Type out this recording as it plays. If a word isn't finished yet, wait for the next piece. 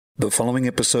The following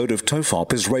episode of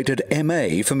TOEFOP is rated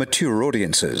MA for mature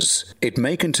audiences. It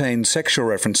may contain sexual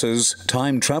references,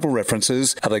 time travel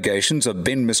references, allegations of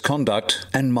bin misconduct,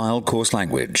 and mild coarse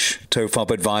language.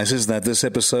 TOEFOP advises that this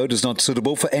episode is not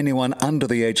suitable for anyone under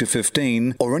the age of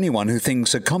 15 or anyone who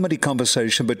thinks a comedy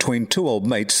conversation between two old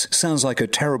mates sounds like a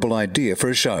terrible idea for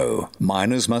a show.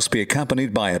 Minors must be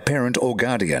accompanied by a parent or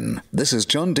guardian. This is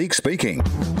John Deek speaking.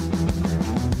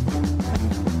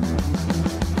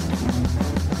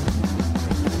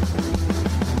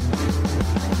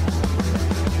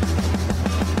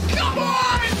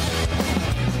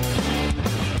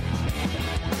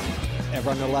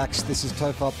 Everyone relax, this is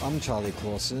TOEFOP, I'm Charlie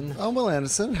Clausen. I'm Will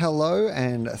Anderson, hello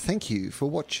and thank you for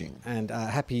watching. And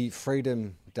happy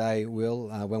Freedom Day, Will,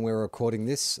 when we're recording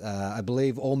this. I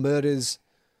believe all murders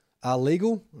are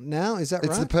legal now, is that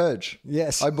right? It's the purge.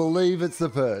 Yes. I believe it's the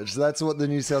purge. That's what the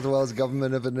New South Wales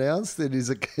government have announced. It is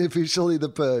officially the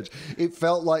purge. It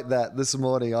felt like that this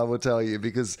morning, I will tell you,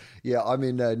 because, I'm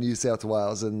in New South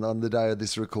Wales and on the day of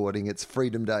this recording, it's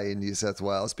Freedom Day in New South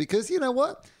Wales because, you know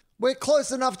what? We're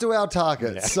close enough to our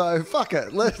target, so fuck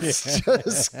it. Let's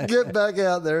just get back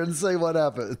out there and see what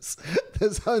happens.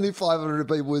 There's only 500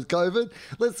 people with COVID.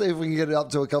 Let's see if we can get it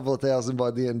up to a couple of thousand by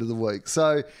the end of the week.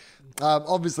 So,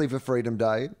 obviously for Freedom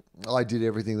Day, I did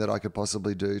everything that I could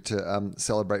possibly do to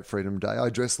celebrate Freedom Day.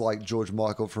 I dressed like George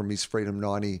Michael from his Freedom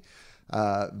 90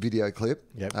 video clip.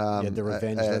 Yep, you had the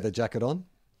revenge leather jacket on.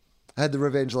 I had the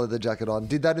revenge leather jacket on.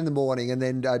 Did that in the morning and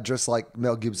then dressed like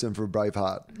Mel Gibson for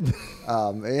Braveheart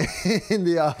in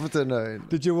the afternoon.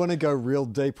 Did you want to go real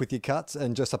deep with your cuts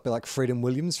and dress up like Freedom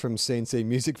Williams from CNC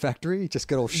Music Factory? Just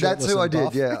get all shirtless. That's who I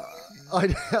buff? did, yeah.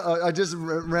 I just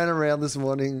ran around this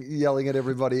morning yelling at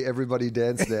everybody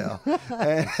dance now.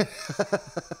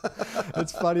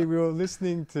 It's funny, we were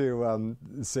listening to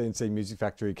CNC Music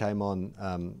Factory came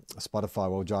on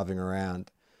Spotify while driving around.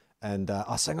 And I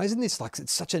was saying, isn't this like,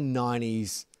 it's such a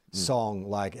 90s song,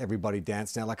 like Everybody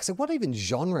Dance Now. Like I said, what even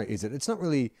genre is it? It's not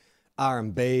really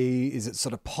R&B. Is it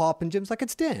sort of pop? And Jim's like,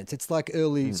 it's dance. It's like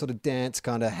early sort of dance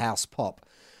kind of house pop.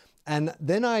 And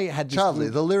then I had this Charlie,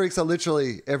 the lyrics are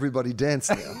literally Everybody Dance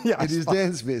Now. Yeah, it is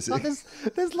dance music.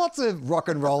 There's lots of rock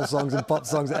and roll songs and pop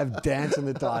songs that have dance in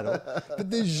the title. But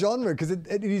the genre, because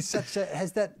it is such a,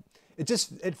 has that...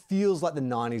 It feels like the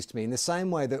 90s to me in the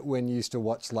same way that when you used to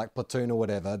watch like Platoon or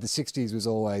whatever, the 60s was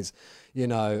always,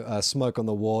 Smoke on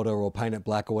the Water or Paint It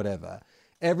Black or whatever.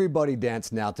 Everybody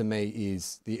Dance Now to me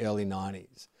is the early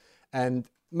 90s. And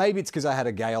maybe it's because I had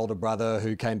a gay older brother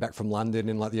who came back from London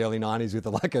in like the early 90s with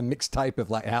like a mixtape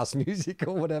of like house music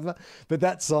or whatever. But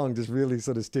that song just really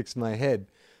sort of sticks in my head.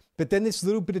 But then this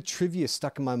little bit of trivia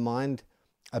stuck in my mind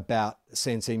about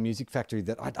CNC Music Factory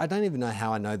that I don't even know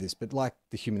how I know this, but like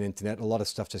the human internet, a lot of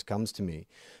stuff just comes to me.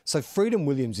 So Freedom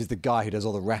Williams is the guy who does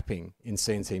all the rapping in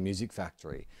CNC Music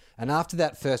Factory. And after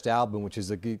that first album, which is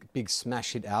a big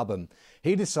smash hit album,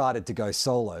 he decided to go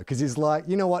solo because he's like,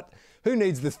 you know what? Who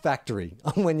needs the factory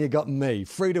when you got me,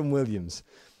 Freedom Williams?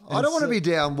 And I don't want to be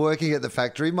down working at the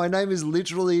factory. My name is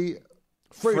literally...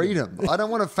 Freedom. I don't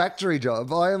want a factory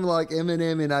job. I am like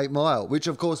Eminem in 8 Mile, which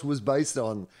of course was based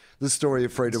on the story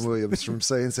of Freedom Williams from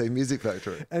CNC Music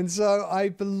Factory. And so I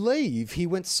believe he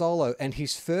went solo and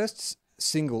his first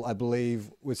single, I believe,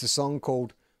 was a song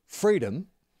called Freedom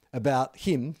about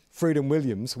him, Freedom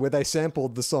Williams, where they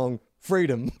sampled the song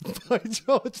Freedom by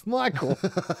George Michael.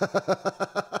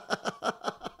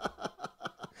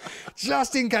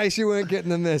 Just in case you weren't getting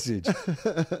the message.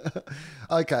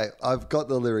 Okay, I've got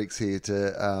the lyrics here to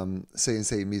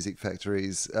CNC Music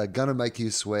Factory's Gonna Make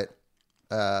You Sweat,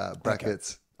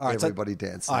 brackets, okay. All right, Everybody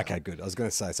Dance Now. Okay, good. I was going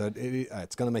to say, so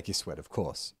it's Gonna Make You Sweat, of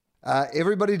course.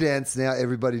 Everybody Dance Now,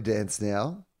 Everybody Dance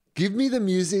Now. Give me the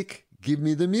music, give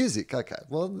me the music. Okay,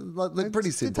 well, pretty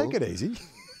simple. Take it easy.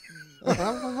 Why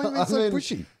are you being so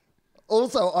pushy?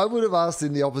 Also, I would have asked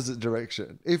in the opposite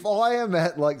direction. If I am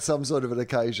at like some sort of an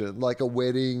occasion, like a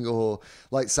wedding or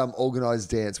like some organized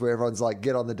dance where everyone's like,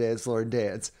 get on the dance floor and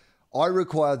dance, I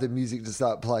require the music to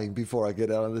start playing before I get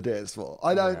out on the dance floor.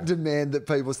 I don't demand that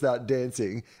people start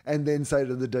dancing and then say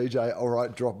to the DJ, all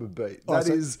right, drop a beat. That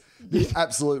is the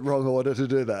absolute wrong order to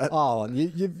do that. Oh,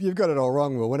 you've got it all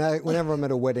wrong, Will. Whenever I'm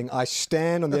at a wedding, I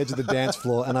stand on the edge of the dance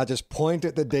floor and I just point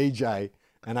at the DJ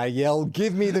and I yell,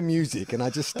 give me the music. And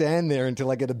I just stand there until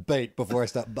I get a beat before I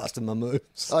start busting my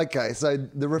moves. Okay, so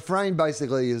the refrain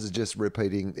basically is just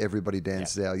repeating, everybody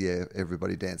dance now. Yeah,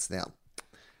 everybody dance now.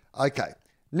 Okay,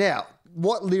 now,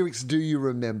 what lyrics do you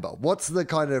remember? What's the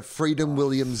kind of Freedom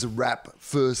Williams rap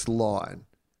first line?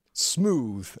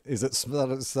 Smooth. Is it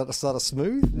sort of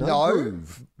smooth? No,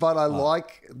 groove. But I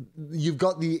like, you've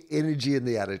got the energy and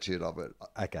the attitude of it.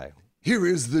 Okay. Here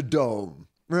is the dome.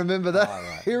 Remember that? Oh,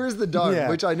 right. Here is the dome, Yeah.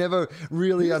 which I never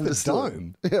really Here's the understood.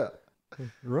 dome? Yeah.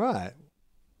 Right.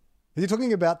 Are you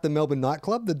talking about the Melbourne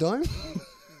nightclub, the Dome?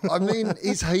 I mean,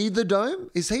 is he the dome?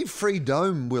 Is he Free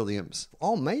Dome Williams?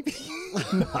 Oh, maybe.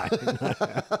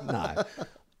 No.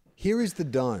 Here is the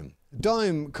dome.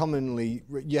 Dome, commonly,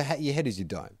 your head is your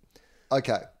dome.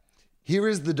 Okay. Here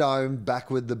is the dome back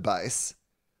with the bass.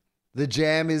 The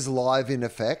jam is live in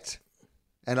effect,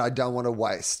 and I don't want to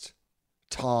waste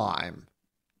time.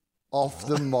 Off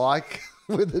the mic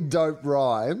with a dope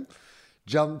rhyme.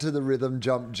 Jump to the rhythm,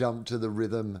 jump, jump to the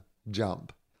rhythm,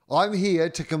 jump. I'm here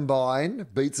to combine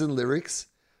beats and lyrics,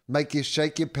 make you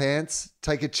shake your pants,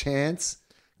 take a chance,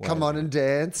 come on and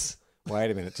dance.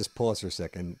 Wait a minute. Just pause for a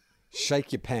second.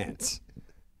 Shake your pants.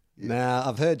 Now,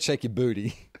 I've heard shake your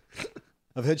booty.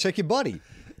 I've heard shake your body.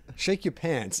 Shake your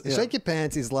pants. Yeah. Shake your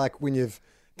pants is like when you've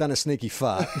done a sneaky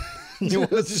fart. You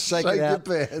want to just shake it your out.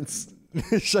 pants.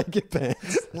 Shake your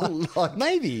pants. Like-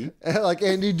 Maybe. Like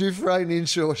Andy Dufresne in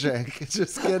Shawshank.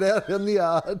 Just get out in the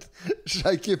yard,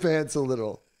 shake your pants a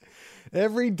little.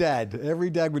 Every dad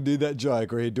would do that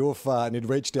joke where he'd do a fart and he'd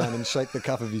reach down and shake the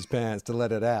cuff of his pants to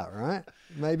let it out, right?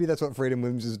 Maybe that's what Freedom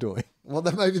Williams is doing. Well,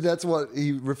 then maybe that's what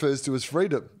he refers to as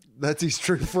freedom. That's his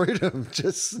true freedom,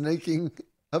 just sneaking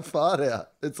a fart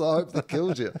out. It's I hope that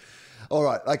kills you. All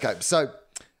right, okay. So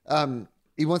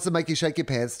he wants to make you shake your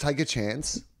pants, take a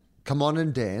chance, come on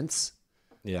and dance.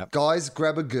 Yeah. Guys,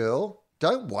 grab a girl.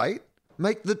 Don't wait.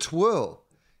 Make the twirl.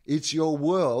 It's your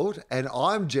world, and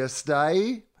I'm just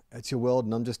a... It's your world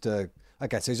and I'm just a...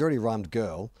 Okay, so he's already rhymed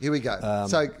girl. Here we go.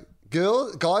 So,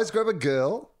 guys, grab a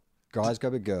girl. Guys,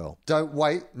 grab a girl. Don't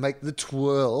wait. Make the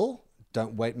twirl.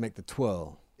 Don't wait, make the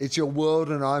twirl. It's your world,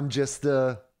 and I'm just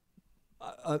a...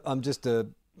 I'm just a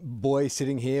boy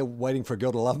sitting here waiting for a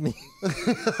girl to love me.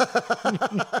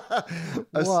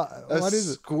 What is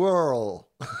it? Squirrel.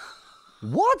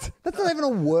 What? That's not even a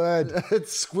word.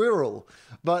 It's squirrel,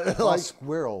 but Like like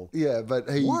squirrel. yeah, but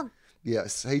he What?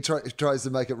 yes he tries to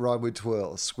make it rhyme with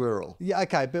twirl. Squirrel. Yeah,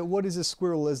 okay, but what is a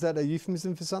squirrel? Is that a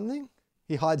euphemism for something?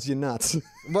 He hides your nuts.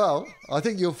 Well, I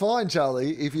think you'll find,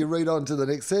 Charlie, if you read on to the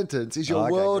next sentence, is your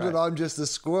Okay, world great. and I'm just a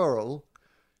squirrel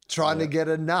trying to get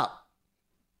a nut.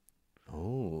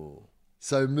 Oh.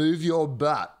 So move your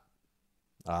butt.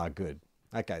 Ah, good.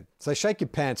 Okay, so shake your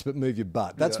pants but move your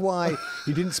butt. That's why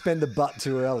he didn't spend the butt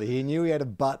too early. He knew he had a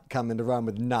butt coming to run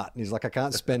with nut, and he's like, I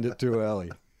can't spend it too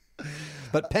early.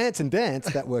 But pants and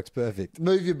dance, that works perfect.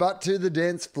 Move your butt to the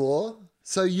dance floor.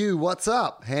 So you, what's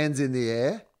up? Hands in the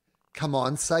air. Come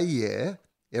on, say yeah.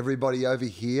 Everybody over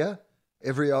here.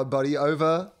 Everybody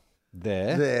over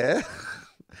There. there.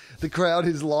 The crowd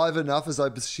is live enough as I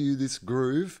pursue this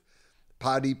groove.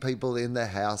 Party people in the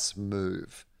house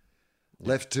move.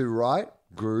 Left to right,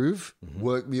 groove.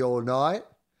 Work me all night.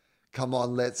 Come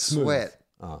on, let's sweat.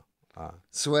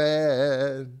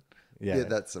 Sweat. Yeah,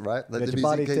 that's right. Let the your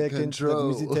body music take Let the control.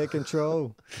 music take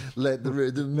control. Let the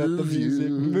rhythm Let the move music you.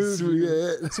 move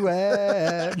you. Sweat.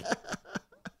 Sweat.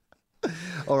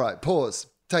 All right, pause.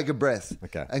 Take a breath.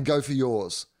 Okay. And go for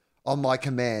yours. On my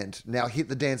command. Now hit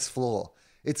the dance floor.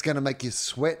 It's going to make you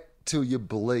sweat till you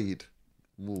bleed.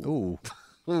 Ooh.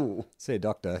 Ooh. See a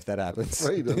doctor if that happens.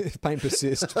 Freedom. If pain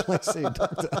persists, please see a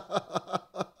doctor.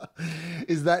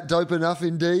 Is that dope enough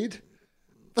indeed?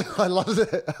 I love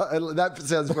that. That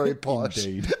sounds very posh.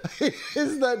 Indeed.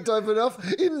 Is that dope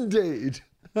enough? Indeed.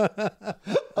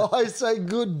 I say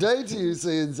good day to you,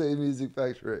 CNC Music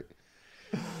Factory.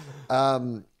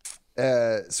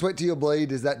 Sweat to your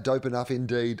bleed. Is that dope enough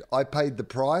indeed? I paid the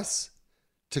price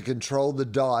to control the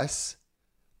dice.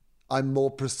 I'm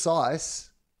more precise.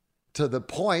 To the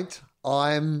point,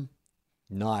 I'm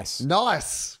Nice.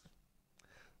 nice.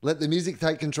 Let the music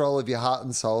take control of your heart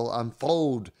and soul.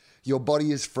 Unfold. Your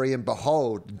body is free and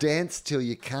behold. Dance till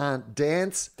you can't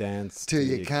dance. Dance till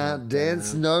you can't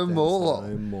dance no more.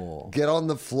 No more. Get on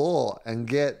the floor and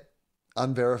get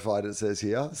unverified, it says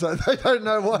here. So they don't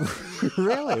know what.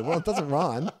 Really? Well, it doesn't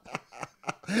rhyme.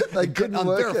 They couldn't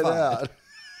work it unverified. out.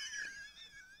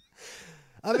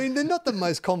 I mean, they're not the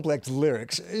most complex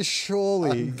lyrics.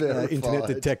 Surely Unverified. internet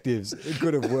detectives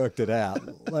could have worked it out.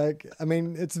 Like, I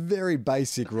mean, it's very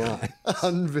basic rhyme.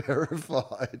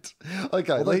 Unverified.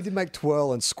 Okay. Although he did make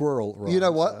twirl and squirrel rhyme. You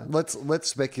know what? Let's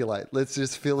speculate. Let's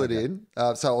just fill it in.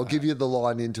 So I'll give you the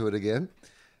line into it again.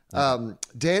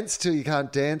 Dance till you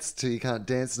can't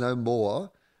dance no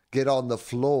more. Get on the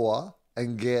floor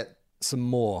and get... Some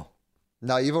more.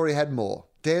 No, you've already had more.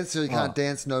 Dance till you can't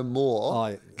dance no more.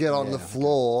 Oh, get on yeah, the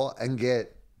floor and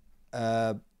get...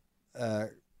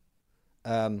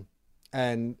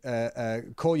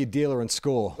 Call your dealer and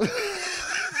score.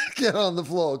 Get on the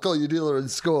floor, call your dealer and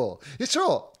score. You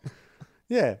sure?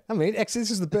 Yeah, I mean, this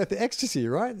is the birth of ecstasy,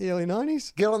 right? The early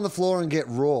 90s? Get on the floor and get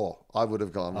raw, I would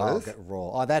have gone Oh, with. get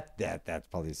raw. Oh, that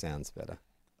probably sounds better.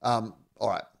 All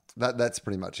right. That's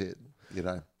pretty much it, you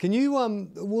know. Can you,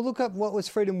 we'll look up what was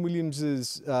Freedom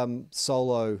Williams's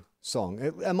solo song.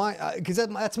 Because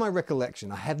that's my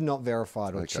recollection. I have not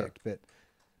verified or checked, but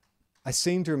I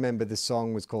seem to remember the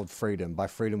song was called Freedom by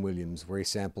Freedom Williams, where he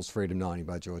samples Freedom 90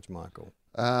 by George Michael.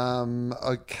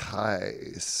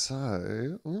 Okay,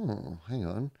 so, hang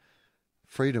on.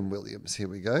 Freedom Williams, here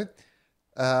we go.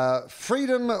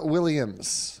 Freedom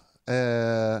Williams.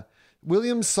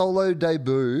 Williams' solo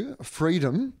debut,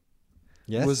 Freedom,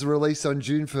 was released on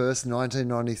June 1st,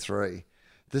 1993.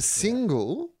 The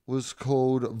single was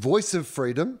called Voice of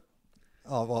Freedom.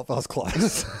 Oh, well, that was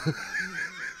close.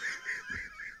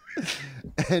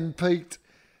 And peaked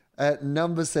at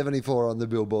number 74 on the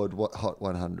Billboard Hot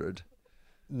 100.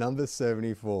 Number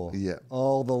 74. Yeah.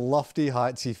 Oh, the lofty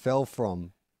heights he fell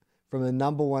from the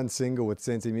number one single with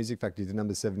Sensei Music Factory to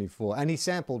number 74. And he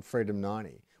sampled Freedom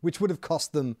 90, which would have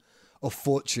cost them a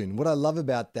fortune. What I love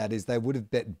about that is they would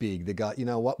have bet big. The guy, you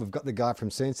know what? We've got the guy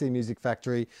from Sensei Music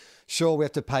Factory. Sure, we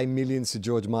have to pay millions to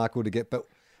George Michael to get, but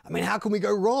I mean, how can we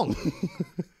go wrong?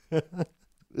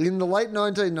 In the late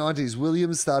 1990s,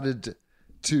 Williams started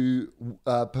to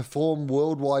perform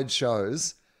worldwide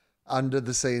shows under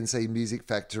the CNC Music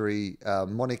Factory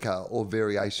moniker or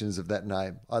variations of that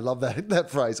name. I love that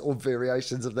phrase, or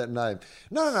variations of that name.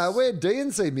 No, we're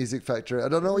DNC Music Factory. I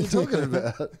don't know what you're talking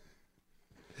about.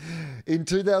 In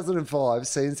 2005,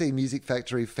 CNC Music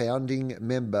Factory founding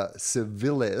member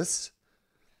Civilis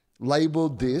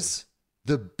labelled this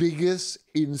the biggest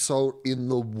insult in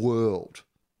the world.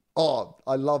 Oh,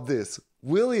 I love this.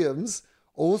 Williams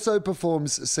also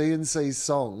performs CNC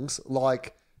songs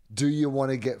like Do You Want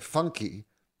to Get Funky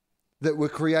that were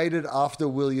created after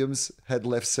Williams had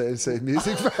left CNC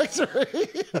Music Factory.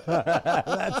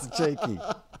 That's cheeky.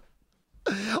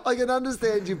 I can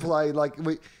understand you play, like,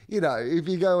 if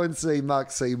you go and see Mark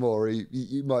Seymour,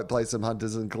 you might play some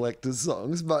Hunters and Collectors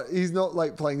songs, but he's not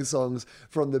like playing songs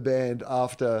from the band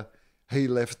after he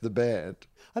left the band.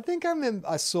 I think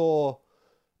I saw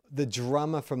the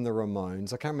drummer from the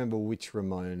Ramones. I can't remember which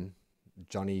Ramone, I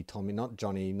can't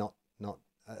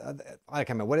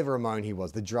remember, whatever Ramone he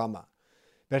was, the drummer.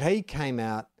 But he came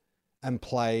out and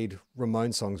played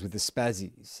Ramone songs with the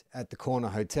Spazzies at the Corner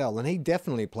Hotel. And he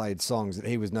definitely played songs that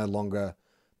he was no longer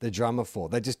the drummer for.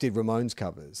 They just did Ramones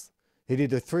covers. He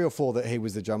did 3 or 4 that he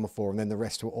was the drummer for, and then the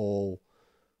rest were all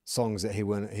songs that he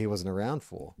wasn't around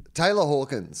for. Taylor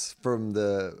Hawkins from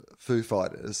the Foo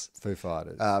Fighters.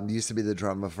 Used to be the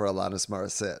drummer for Alanis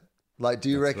Morissette. Like, do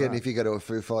you reckon if you go to a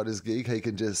Foo Fighters gig, he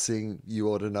can just sing You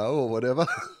Ought to Know or whatever?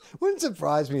 Wouldn't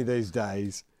surprise me these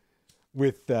days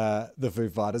with the Foo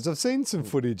Fighters. I've seen some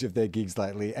footage of their gigs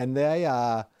lately, and they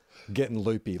are getting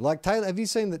loopy. Like Taylor, have you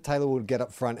seen that Taylor would get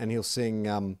up front and he'll sing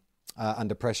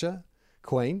Under Pressure,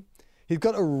 Queen? He's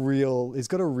got a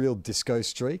real disco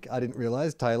streak. I didn't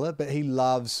realize, Taylor, but he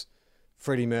loves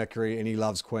Freddie Mercury and he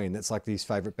loves Queen. That's like his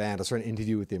favorite band. I saw an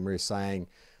interview with him where he's saying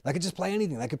they could just play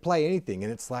anything. They could play anything.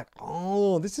 And it's like,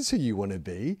 oh, this is who you want to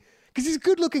be. Because he's a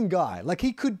good looking guy. Like,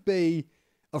 he could be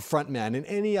a frontman in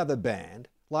any other band,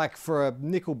 like for a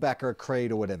Nickelback or a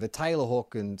Creed or whatever. Taylor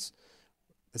Hawkins.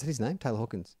 Is that his name? Taylor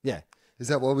Hawkins. Yeah. Is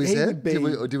that what we said?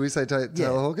 Did we say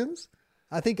Taylor Hawkins?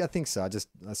 I think so. I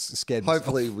was scared.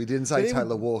 Hopefully we didn't say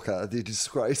Taylor Walker, the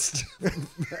disgraced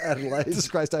Adelaide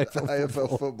disgraced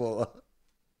AFL footballer.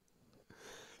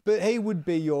 But he would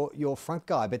be your front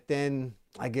guy. But then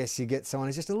I guess you get someone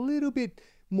who's just a little bit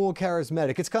more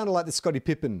charismatic. It's kind of like the Scottie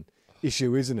Pippen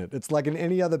issue, isn't it? It's like in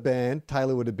any other band,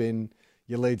 Taylor would have been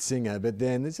your lead singer, but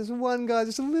then there's just one guy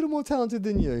just a little more talented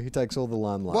than you who takes all the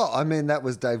limelight. Well, I mean, that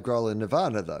was Dave Grohl in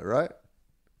Nirvana though, right?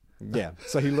 Yeah,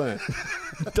 so he learned.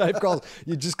 Dave Grohl,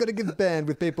 you just got to get a band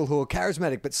with people who are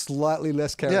charismatic but slightly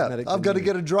less charismatic. Yeah, I've got to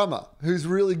get a drummer who's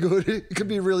really good. He could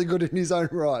be really good in his own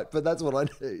right, but that's what I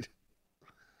need.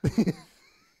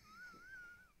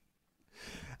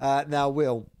 Now,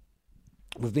 Will,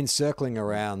 we've been circling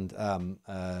around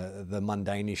the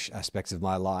mundane-ish aspects of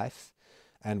my life,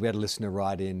 and we had a listener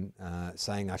write in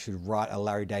saying I should write a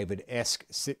Larry David-esque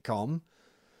sitcom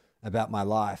about my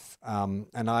life.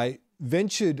 And I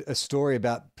ventured a story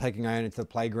about taking Ione into the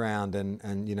playground and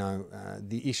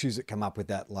the issues that come up with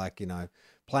that, like,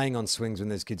 playing on swings when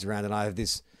there's kids around. And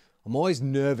I'm always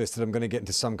nervous that I'm going to get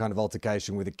into some kind of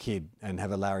altercation with a kid and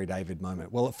have a Larry David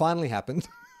moment. Well, it finally happened.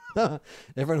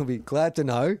 Everyone will be glad to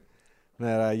know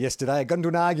that yesterday I got into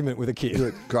an argument with a kid.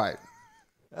 Good. Great.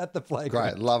 At the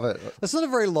playground. Great, love it. It's not a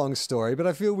very long story, but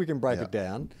I feel we can break it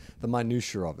down, the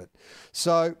minutiae of it.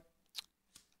 So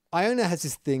Iona has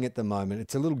this thing at the moment.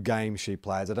 It's a little game she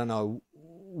plays. I don't know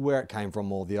where it came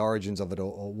from or the origins of it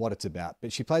or what it's about,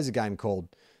 but she plays a game called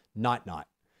Night Night,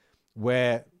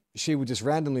 where she will just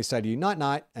randomly say to you, night,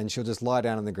 night, and she'll just lie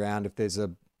down on the ground. If there's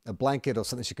a blanket or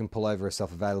something she can pull over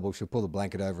herself available, she'll pull the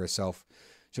blanket over herself.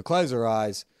 She'll close her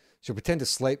eyes. She'll pretend to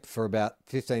sleep for about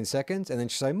 15 seconds, and then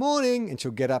she'll say, morning, and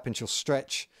she'll get up and she'll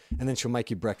stretch, and then she'll make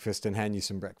you breakfast and hand you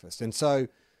some breakfast. And so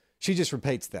she just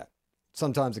repeats that.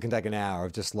 Sometimes it can take an hour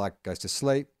of just like goes to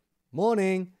sleep,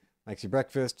 morning, makes you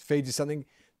breakfast, feeds you something.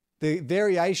 The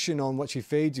variation on what she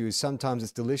feeds you is sometimes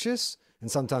it's delicious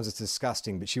and sometimes it's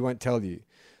disgusting, but she won't tell you.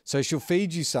 So she'll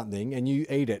feed you something and you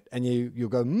eat it and you'll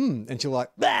go, and she'll like,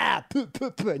 ah, puh,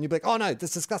 puh, puh. And you'll be like, oh no,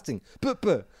 that's disgusting, puh,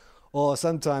 puh. Or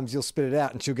sometimes you'll spit it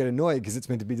out and she'll get annoyed because it's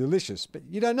meant to be delicious, but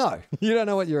you don't know. You don't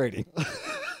know what you're eating.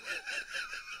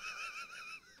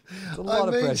 It's a lot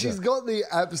of pressure. She's got the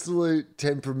absolute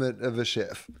temperament of a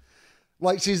chef.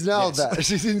 Like, she's nailed that.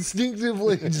 She's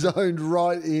instinctively zoned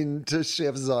right into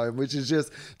chef zone, which is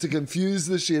just to confuse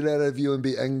the shit out of you and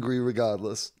be angry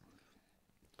regardless.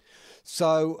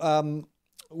 So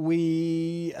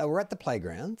we were at the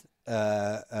playground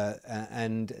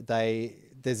and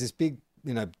there's this big,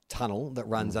 tunnel that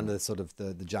runs under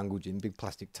the jungle gym, big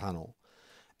plastic tunnel.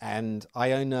 And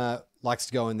Iona likes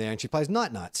to go in there and she plays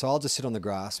night night. So I'll just sit on the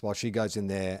grass while she goes in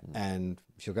there and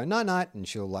she'll go night night and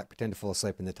she'll like pretend to fall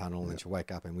asleep in the tunnel and then she'll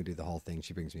wake up and we do the whole thing.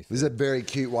 She brings me food. This is a very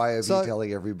cute way of you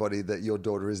telling everybody that your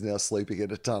daughter is now sleeping in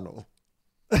a tunnel.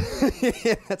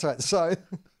 Yeah, that's right. So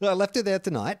I left her there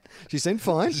tonight. She seemed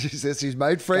fine. She says she's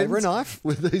made friends Gave her a knife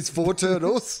with these 4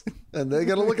 turtles and they're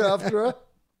going to look after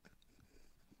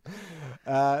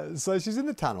her. So she's in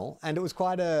the tunnel and it was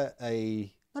quite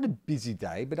a not a busy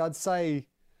day, but I'd say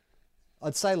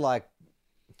like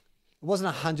it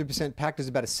wasn't 100% packed. It was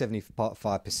about a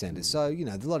 75%. So,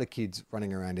 there's a lot of kids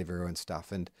running around everywhere and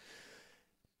stuff. And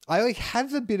I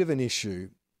have a bit of an issue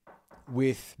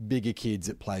with bigger kids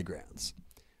at playgrounds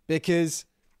because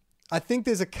I think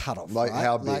there's a cutoff. Like right?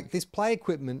 how big? Like this play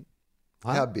equipment.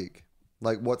 How big?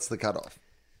 Like what's the cutoff?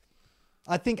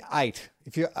 I think 8.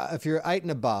 If you're 8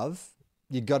 and above,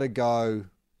 you got to go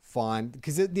fine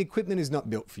because the equipment is not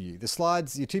built for you. The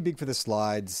slides, you're too big for the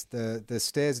slides. The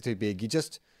stairs are too big. You're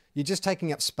just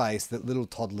taking up space that little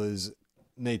toddlers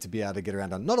need to be able to get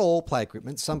around on. Not all play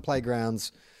equipment. Some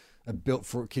playgrounds are built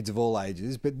for kids of all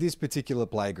ages, but this particular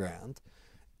playground,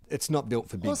 it's not built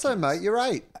for big Also, kids. mate, you're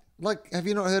 8. Like, have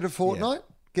you not heard of Fortnite? Yeah.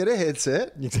 Get a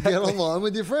headset. Exactly. Get online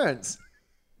with your friends.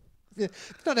 Yeah.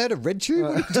 You've not heard of RedTube?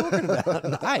 What are you talking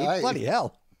about? Hey, bloody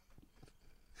hell.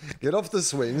 Get off the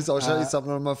swings. I'll show you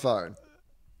something on my phone.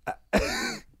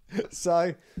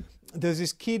 So there's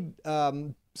this kid,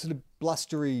 sort of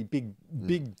blustery, big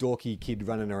dorky kid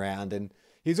running around. And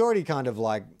he's already kind of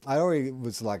like, I already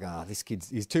was like, this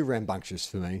he's too rambunctious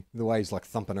for me. The way he's like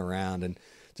thumping around and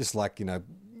just like,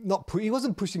 he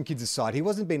wasn't pushing kids aside. He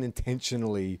wasn't being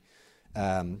intentionally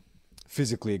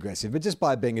physically aggressive, but just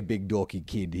by being a big dorky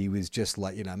kid, he was just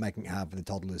like, making it hard for the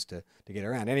toddlers to get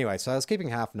around. Anyway, so I was keeping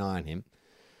half an eye on him.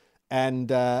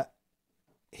 And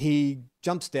he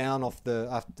jumps down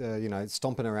after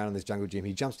stomping around in this jungle gym,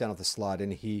 he jumps down off the slide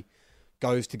and he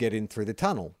goes to get in through the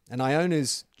tunnel. And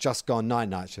Iona's just gone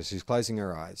night-night, so she's closing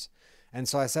her eyes. And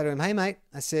so I said to him, hey, mate,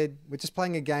 I said, we're just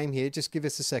playing a game here. Just give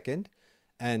us a second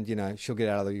and, she'll get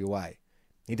out of your way.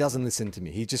 He doesn't listen to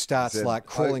me. He just starts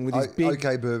crawling with his big...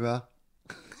 Okay, boomer.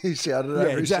 He shouted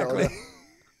over his shoulder.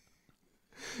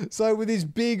 So with his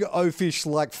big oafish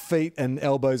like feet and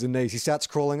elbows and knees, he starts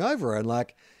crawling over her and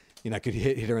like, could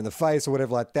hit her in the face or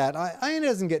whatever like that. Iona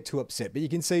doesn't get too upset, but you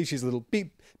can see she's a little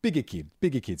bigger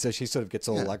kid. So she sort of gets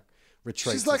all like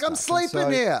retreats. She's like, I'm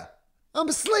sleeping here.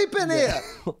 I'm sleeping here.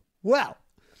 Wow.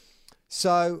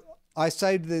 So I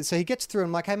say so he gets through and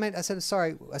I'm like, hey mate, I said,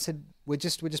 sorry. I said, we're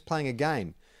just playing a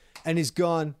game. And he's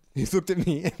looked at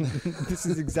me and this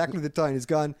is exactly the tone. He's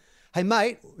gone, hey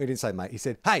mate. He didn't say mate. He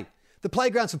said, hey, the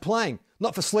playground's for playing,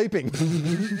 not for sleeping.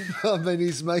 I mean,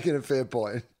 he's making a fair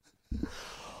point.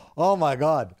 Oh my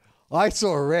God. I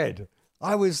saw red.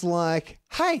 I was like,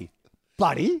 hey,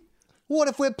 buddy, what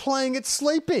if we're playing it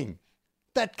sleeping?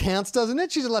 That counts, doesn't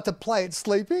it? She's allowed to play it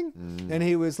sleeping. And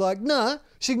he was like, nah,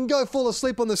 she can go fall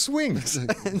asleep on the swings.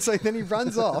 And so then he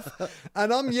runs off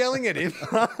and I'm yelling at him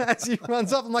as he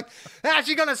runs off. I'm like, how's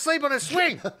she going to sleep on a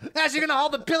swing? How's she going to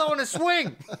hold the pillow on a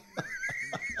swing?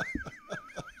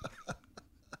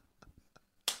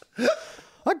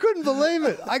 I couldn't believe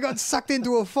it. I got sucked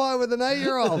into a fire with an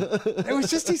 8-year-old. It was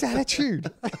just his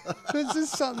attitude. There's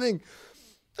just something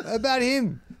about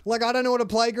him. Like, I don't know what a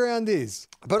playground is.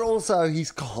 But also,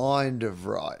 he's kind of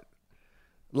right.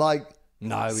 Like,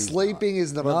 No, he's Sleeping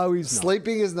is not. No, he's not.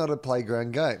 Sleeping is not a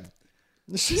playground game.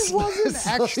 She wasn't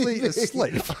actually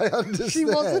asleep. I understand. She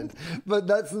wasn't. But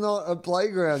that's not a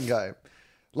playground game.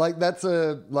 Like that's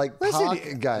a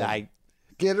park game. Mate.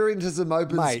 Get her into some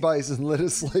open space and let her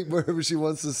sleep wherever she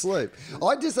wants to sleep.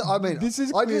 I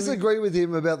disagree with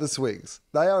him about the swings.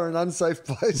 They are an unsafe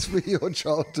place for your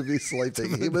child to be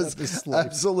sleeping. He was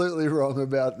absolutely wrong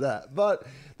about that. But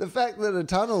the fact that a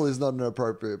tunnel is not an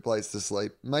appropriate place to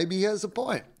sleep, maybe he has a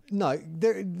point. No,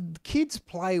 kids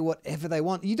play whatever they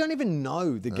want. You don't even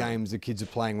know the games the kids are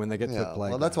playing when they get to the playground.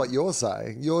 Well, that's what you're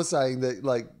saying. You're saying that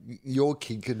like your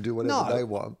kid can do whatever they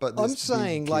want, but this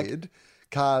big kid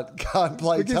can't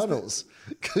play tunnels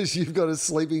because you've got a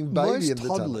sleeping baby in the tunnel.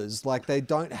 Most toddlers, like they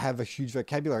don't have a huge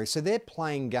vocabulary, so they're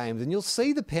playing games, and you'll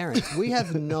see the parents. We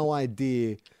have no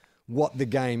idea what the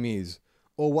game is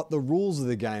or what the rules of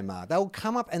the game are. They'll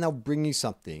come up and they'll bring you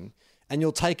something, and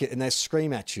you'll take it, and they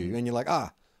scream at you, and you're like,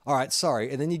 all right,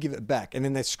 sorry. And then you give it back and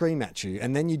then they scream at you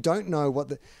and then you don't know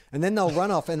and then they'll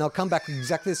run off and they'll come back with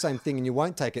exactly the same thing and you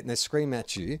won't take it and they scream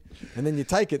at you and then you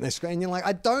take it and they scream and you're like,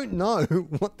 I don't know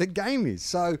what the game is.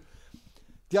 So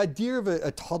the idea of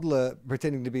a toddler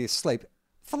pretending to be asleep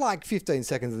for like 15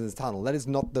 seconds in this tunnel, that is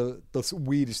not the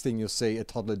weirdest thing you'll see a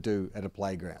toddler do at a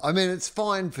playground. I mean, it's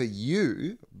fine for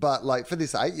you, but like for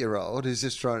this 8-year-old who's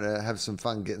just trying to have some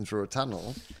fun getting through a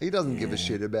tunnel, he doesn't give a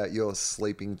shit about your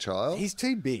sleeping child. He's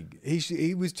too big.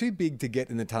 He was too big to get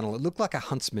in the tunnel. It looked like a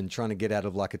huntsman trying to get out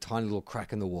of like a tiny little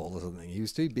crack in the wall or something. He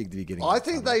was too big to be getting in I the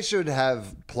think tunnel. they should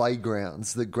have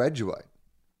playgrounds that graduate.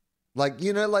 Like,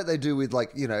 you know, like they do with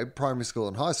like, you know, primary school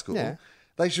and high school. Yeah.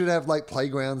 They should have like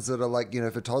playgrounds that are like, you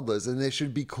know, for toddlers, and there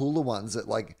should be cooler ones at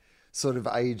like sort of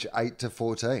age 8 to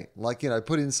 14. Like, you know,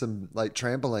 put in some like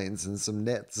trampolines and some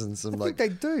nets and some I think they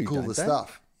do, cooler don't they?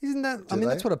 stuff. Isn't that? Do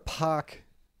that's they? what a park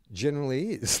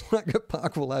generally is. Like a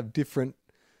park will have different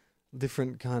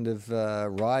kind of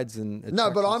rides and attractions.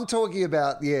 No, but I'm talking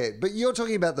about, but you're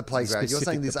talking about the playground. You're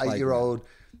saying this 8-year-old,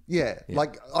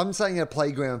 like I'm saying a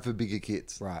playground for bigger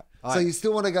kids. Right. So you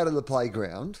still want to go to the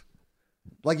playground.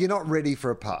 Like you're not ready for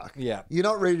a park. Yeah. You're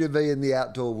not ready to be in the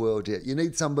outdoor world yet. You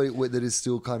need somebody that is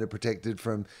still kind of protected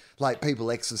from like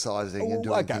people exercising and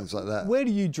doing things like that. Where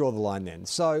do you draw the line then?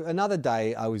 So another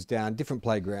day I was down, different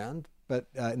playground, but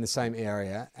in the same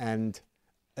area, and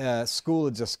school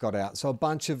had just got out. So a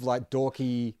bunch of like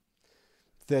dorky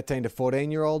 13 to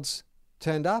 14-year-olds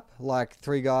turned up, like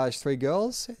 3 guys, 3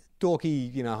 girls,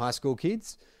 dorky, you know, high school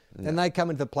kids. Yeah. And they come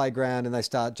into the playground and they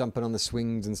start jumping on the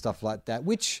swings and stuff like that,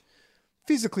 which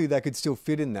physically they could still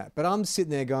fit in that. But I'm sitting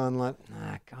there going like,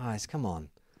 nah, guys, come on.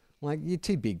 Like, you're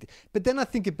too big. But then I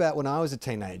think about when I was a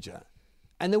teenager,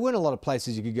 and there weren't a lot of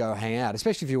places you could go hang out,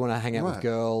 especially if you want to hang out with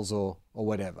girls or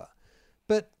whatever.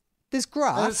 But there's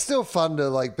grass. And it's still fun to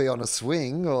like be on a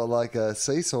swing or like a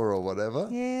seesaw or whatever.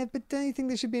 Yeah, but don't you think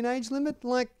there should be an age limit?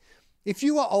 Like, if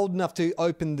you are old enough to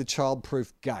open the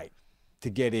child-proof gate to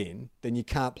get in, then you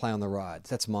can't play on the rides.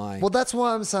 That's my... Well, that's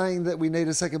why I'm saying that we need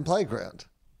a second playground.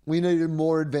 We need a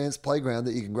more advanced playground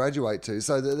that you can graduate to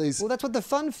so that these... Well, that's what the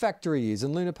Fun Factory is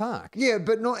in Luna Park. Yeah,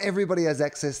 but not everybody has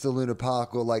access to Luna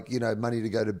Park or like, you know, money to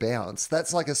go to Bounce.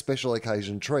 That's like a special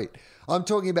occasion treat. I'm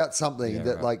talking about something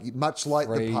that like, much like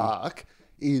the park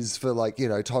is for like, you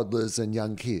know, toddlers and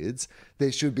young kids,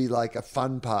 there should be like a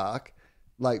fun park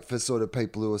like for sort of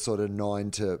people who are sort of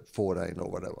 9 to 14 or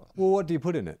whatever. Well, what do you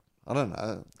put in it? I don't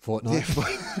know. Fortnite?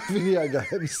 Yeah, video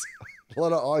games. A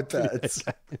lot of iPads.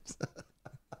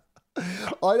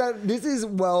 This is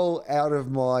well out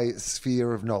of my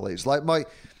sphere of knowledge. Like I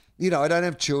don't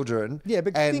have children. Yeah,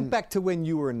 but think back to when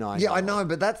you were a 9. Yeah, I know,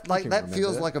 but that's like, that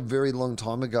feels like a very long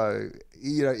time ago.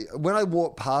 You know, when I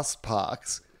walk past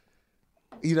parks,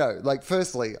 you know, like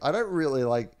firstly, I don't really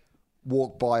like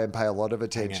walk by and pay a lot of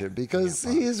attention because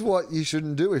here's what you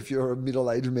shouldn't do if you're a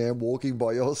middle-aged man walking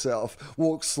by yourself.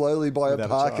 Walk slowly by a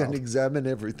park and examine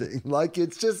everything. Like,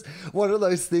 it's just one of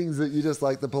those things that you just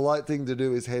like, the polite thing to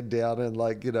do is head down and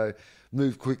like, you know,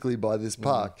 move quickly by this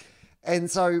park.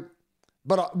 And so,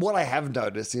 but what I have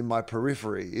noticed in my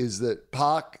periphery is that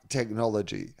park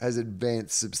technology has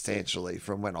advanced substantially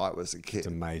from when I was a kid. It's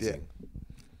amazing. Yeah.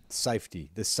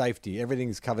 The safety,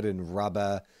 everything's covered in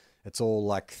rubber. It's all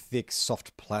like thick,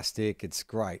 soft plastic. It's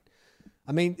great.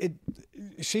 I mean,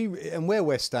 and where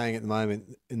we're staying at the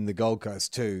moment in the Gold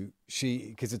Coast too,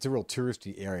 because it's a real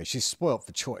touristy area, she's spoilt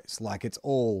for choice. Like, it's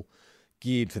all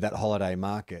geared for that holiday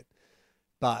market.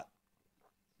 But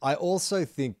I also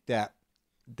think that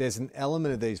there's an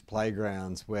element of these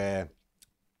playgrounds where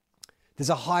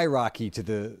there's a hierarchy to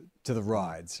the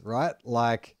rides, right?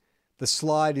 Like, the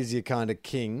slide is your kind of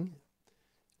king.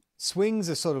 Swings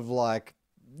are sort of like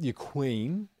your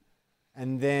queen,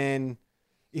 And then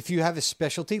if you have a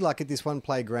specialty, like at this one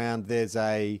playground, it's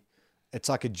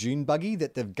like a dune buggy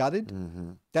that they've gutted.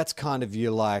 Mm-hmm. That's kind of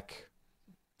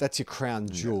that's your crown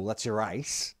jewel. That's your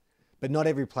ace. But not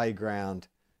every playground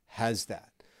has that.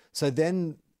 So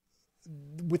then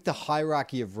with the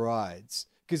hierarchy of rides,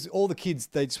 because all the kids,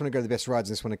 they just want to go to the best rides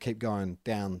and just want to keep going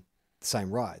down the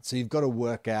same ride. So you've got to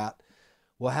work out,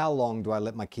 well, how long do I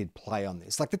let my kid play on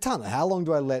this? Like the tunnel, how long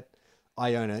do I let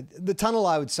Iona? The tunnel,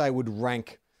 I would say, would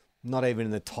rank not even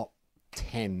in the top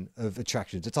 10 of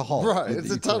attractions. It's a hole. Right,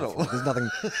 it's a tunnel.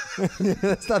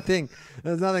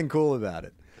 There's nothing cool about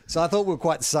it. So I thought we were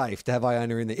quite safe to have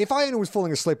Iona in there. If Iona was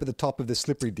falling asleep at the top of the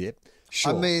slippery dip,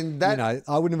 sure. I mean, I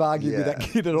wouldn't have argued with that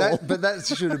kid at all. But that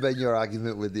should have been your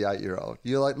argument with the 8-year-old.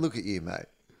 You're like, look at you, mate.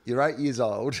 You're 8 years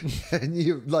old and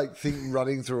you think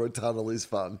running through a tunnel is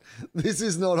fun. This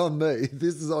is not on me.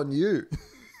 This is on you.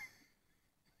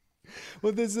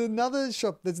 Well, there's another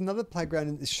playground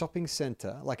in the shopping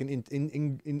centre, like an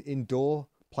indoor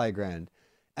playground,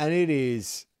 and it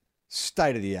is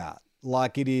state of the art.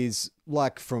 Like it is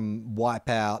like from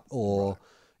Wipeout or,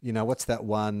 what's that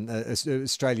one?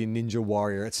 Australian Ninja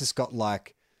Warrior. It's just got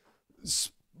like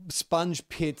sponge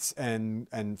pits and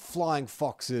flying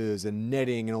foxes and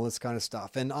netting and all this kind of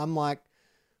stuff. And I'm like,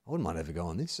 I wouldn't mind ever go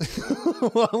on this.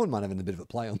 I wouldn't mind having a bit of a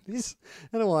play on this.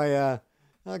 How do I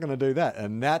going to do that?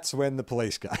 And that's when the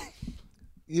police came.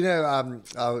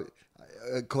 I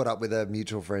caught up with a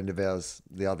mutual friend of ours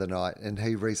the other night, and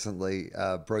he recently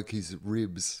broke his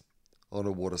ribs on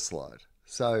a water slide.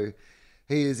 So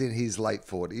he is in his late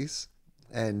 40s,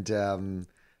 and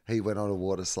he went on a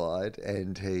water slide,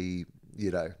 and he,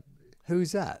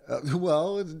 Who's that?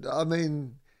 Well, I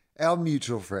mean, our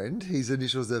mutual friend, his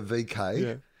initials are VK.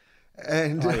 Yeah.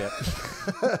 And,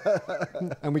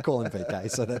 and we call him VK,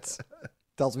 so that's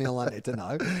tells me all I need to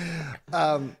know.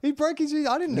 He broke his rib.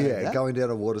 I didn't know that. Going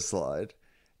down a water slide,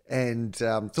 and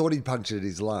thought he'd punctured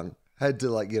his lung. Had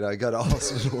to go to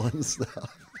hospital and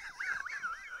stuff.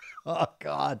 Oh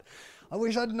God, I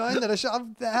wish I'd known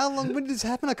that. How long? When did this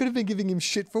happen? I could have been giving him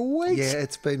shit for weeks. Yeah,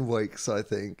 it's been weeks, I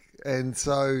think. And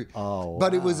so, wow.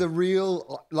 But it was a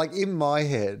real, in my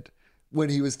head when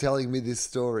he was telling me this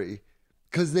story,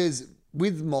 because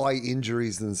with my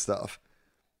injuries and stuff,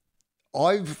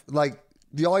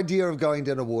 the idea of going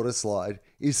down a water slide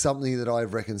is something that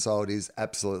I've reconciled is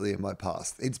absolutely in my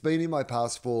past. It's been in my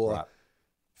past for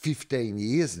 15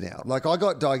 years now. I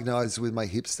got diagnosed with my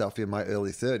hip stuff in my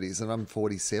early 30s and I'm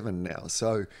 47 now.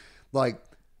 So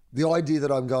the idea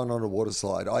that I'm going on a water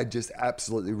slide, I just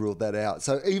absolutely ruled that out.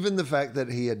 So even the fact that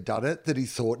he had done it, that he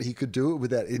thought he could do it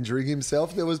without injuring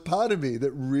himself, there was part of me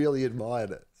that really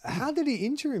admired it. How did he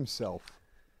injure himself?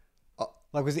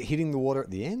 Was it hitting the water at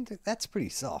the end? That's pretty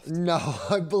soft. No,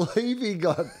 I believe he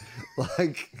got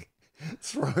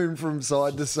thrown from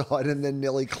side to side and then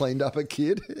nearly cleaned up a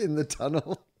kid in the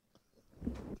tunnel.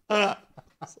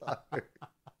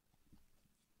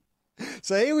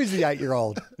 So he was the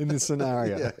 8-year-old in this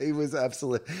scenario. Yeah, he was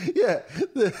absolutely. Yeah,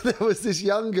 there was this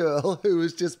young girl who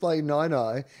was just playing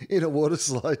nine-eye in a water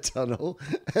slide tunnel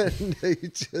and he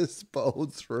just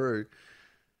bowled through.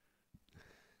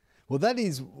 Well, that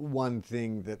is one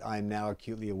thing that I'm now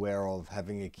acutely aware of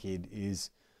having a kid is,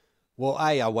 well,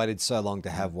 I waited so long to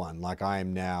have one. I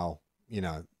am now,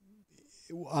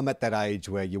 I'm at that age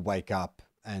where you wake up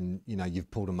and,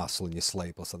 you've pulled a muscle in your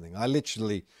sleep or something. I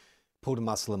literally pulled a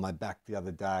muscle in my back the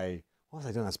other day. What was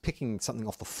I doing? I was picking something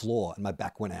off the floor and my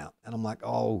back went out. And I'm like,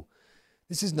 oh,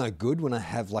 this is no good when I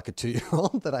have a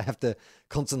 2-year-old that I have to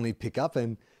constantly pick up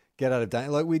and get out of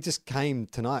danger. We just came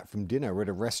tonight from dinner. We're at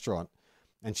a restaurant.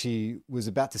 And she was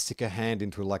about to stick her hand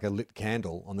into a lit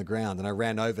candle on the ground. And I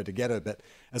ran over to get her. But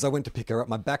as I went to pick her up,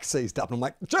 my back seized up. And I'm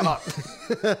like, shut up.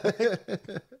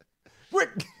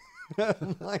 Quick.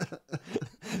 I'm like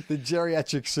the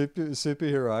geriatric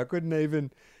superhero. I couldn't even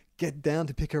get down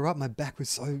to pick her up. My back was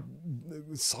so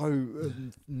messed up.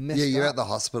 Yeah, you're at the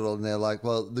hospital and they're like,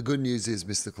 well, the good news is,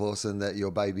 Mr. Clausen, that your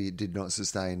baby did not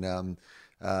sustain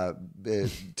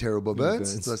terrible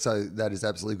burns. So that is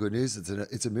absolutely good news.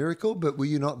 It's a miracle. But were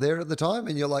you not there at the time?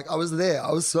 And you're like, I was there.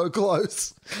 I was so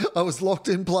close. I was locked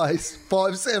in place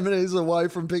 5 centimeters away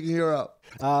from picking her up.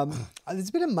 There's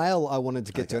a bit of mail I wanted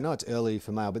to get to. I know it's early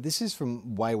for mail, but this is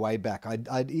from way back.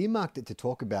 I'd earmarked it to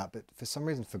talk about, but for some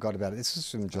reason forgot about it. This is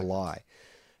from July.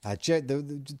 Talking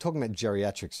about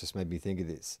geriatrics just made me think of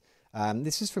this.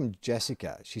 This is from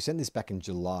Jessica. She sent this back in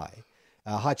July.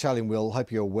 Hi, Charlie and Will.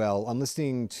 Hope you're well. I'm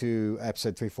listening to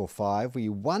episode 345 where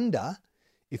you wonder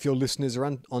if your listeners are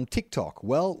on TikTok.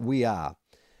 Well, we are.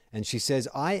 And she says,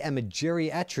 I am a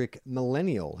geriatric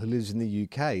millennial who lives in the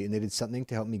UK and needed something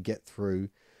to help me get through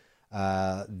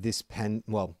it's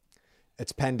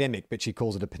pandemic, but she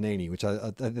calls it a panini, which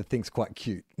I think's quite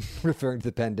cute, referring to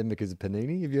the pandemic as a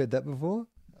panini. Have you heard that before?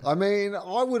 I mean,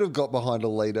 I would have got behind a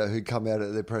leader who'd come out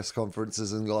at their press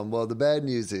conferences and gone, well, the bad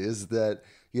news is that,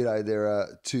 there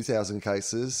are 2,000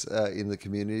 cases in the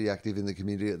community, active in the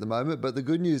community at the moment. But the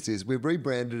good news is we've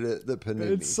rebranded it the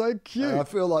Panini. It's so cute. And I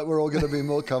feel like we're all going to be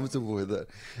more comfortable with it.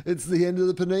 It's the end of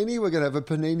the Panini. We're going to have a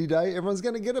Panini day. Everyone's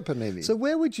going to get a Panini. So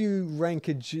where would you rank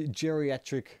a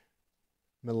geriatric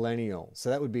millennial? So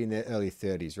that would be in their early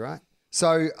 30s, right?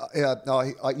 So,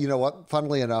 you know what?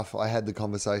 Funnily enough, I had the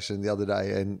conversation the other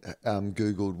day and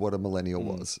Googled what a millennial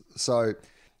was. So,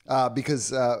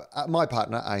 because my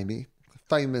partner, Amy,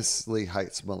 famously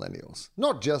hates millennials.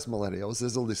 Not just millennials.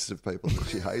 There's a list of people that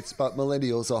she hates, but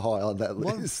millennials are high on that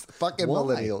list. Fucking Why?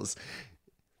 millennials.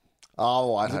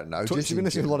 Oh, I don't know. She's been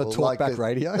listening to a lot of talkback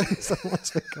radio. So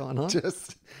what's been going on?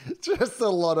 Just a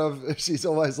lot of, she's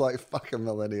always like, fucking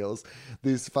millennials,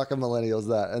 these fucking millennials,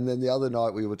 that. And then the other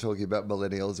night we were talking about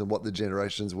millennials and what the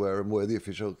generations were and where the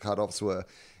official cutoffs were.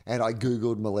 And I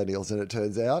Googled millennials and it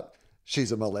turns out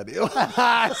she's a millennial.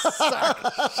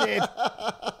 Suck shit.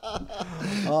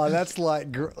 Oh, that's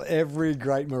like every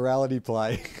great morality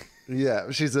play. Yeah,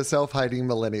 she's a self-hating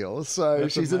millennial. So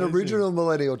That's she's amazing. an original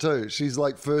millennial too. She's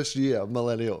like first year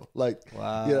millennial. Like,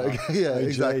 Wow. Yeah, OG.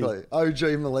 exactly. OG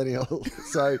millennial.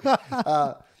 So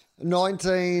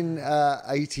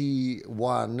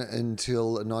 1981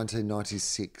 until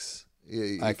 1996.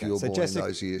 If you were born in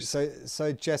those years.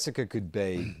 So Jessica could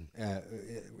be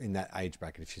in that age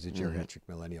bracket if she's a geriatric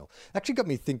millennial. Actually got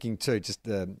me thinking too, just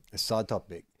a side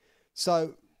topic.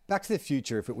 So Back to the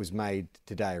Future, if it was made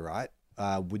today, right?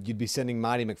 You'd be sending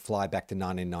Marty McFly back to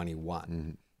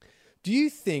 1991. Do you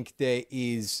think there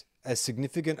is as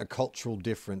significant a cultural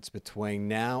difference between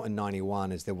now and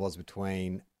 91 as there was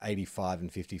between 85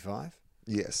 and 55?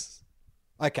 Yes.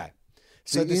 Okay.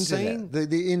 So the internet,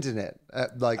 the internet,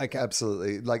 Okay.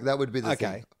 absolutely, like that would be the thing.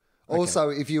 Okay. Also,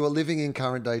 if you were living in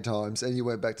current day times and you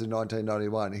went back to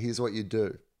 1991, here's what you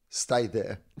do. Stay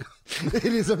there. It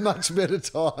is a much better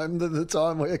time than the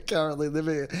time we're currently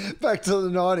living in. Back to the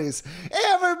 90s.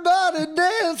 Everybody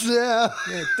dance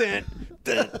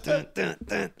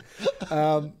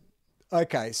now.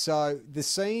 Okay, so the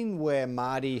scene where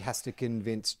Marty has to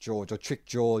convince George or trick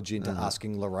George into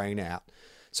asking Lorraine out.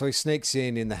 So he sneaks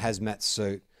in the hazmat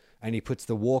suit and he puts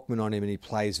the Walkman on him and he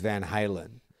plays Van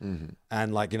Halen. And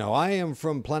I am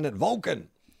from planet Vulcan.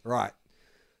 Right.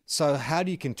 So how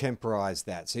do you contemporize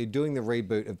that? So you're doing the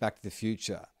reboot of Back to the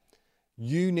Future.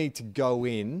 You need to go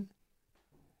in,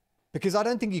 because I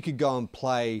don't think you could go and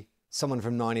play someone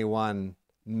from 91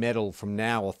 metal from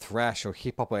now or thrash or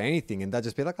hip hop or anything. And they'll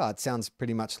just be like, oh, it sounds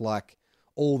pretty much like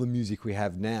all the music we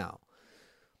have now.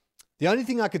 The only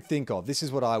thing I could think of, this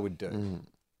is what I would do.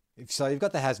 So you've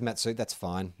got the hazmat suit, that's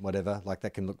fine, whatever. Like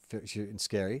that can look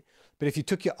scary. But if you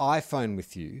took your iPhone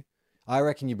with you, I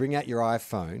reckon you bring out your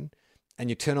iPhone and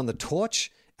you turn on the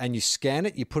torch and you scan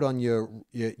it. You put on your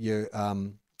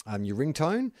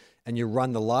ringtone and you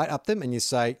run the light up them and you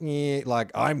say, like,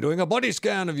 I'm doing a body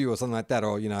scan of you or something like that,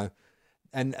 or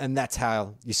and that's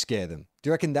how you scare them. Do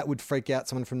you reckon that would freak out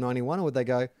someone from 91, or would they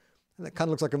go, that kind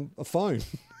of looks like a phone?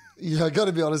 Yeah, I got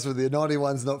to be honest with you.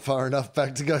 91's not far enough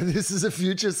back to go, this is a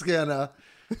future scanner.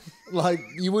 Like,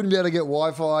 you wouldn't be able to get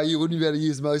Wi-Fi. You wouldn't be able to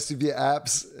use most of your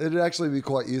apps. It'd actually be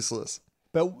quite useless.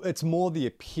 But it's more the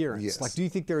appearance. Yes. Like, do you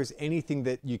think there is anything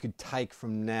that you could take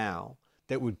from now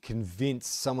that would convince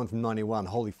someone from 91,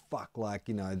 holy fuck, like,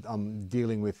 I'm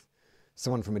dealing with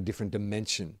someone from a different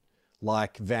dimension,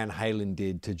 like Van Halen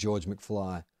did to George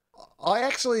McFly? I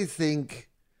actually think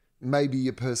maybe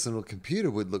your personal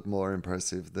computer would look more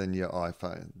impressive than your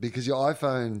iPhone, because your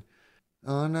iPhone,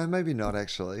 oh no, maybe not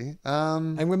actually.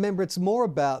 And remember, it's more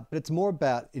about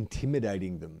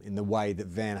intimidating them in the way that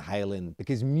Van Halen,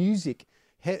 because music,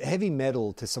 heavy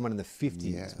metal to someone in the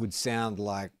 50s would sound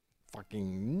like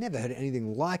fucking never heard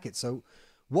anything like it. So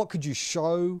what could you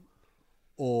show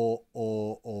or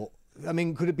I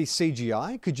mean, could it be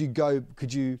CGI? Could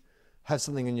you have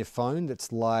something on your phone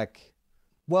that's like,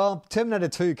 well, Terminator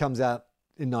 2 comes out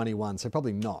in 91, so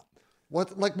probably not.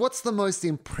 What's the most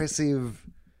impressive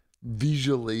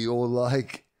visually or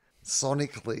like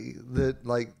sonically that,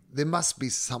 like, there must be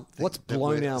something. What's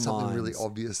blown our something minds really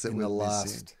obvious that in we're the last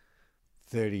missing?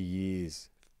 30 years?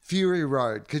 Fury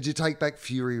Road. Could you take back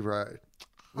Fury Road?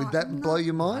 Would that blow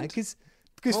your mind? Because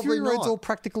Probably Fury Road's not. all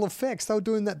practical effects. They were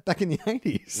doing that back in the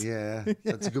 80s. Yeah,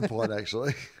 that's a good point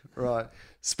actually. Right.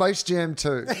 Space Jam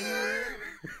 2.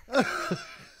 I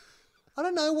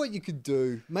don't know what you could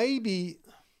do. Maybe.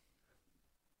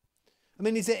 I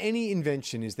mean, is there any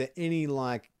invention? Is there any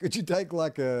could you take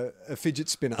like a fidget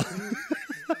spinner?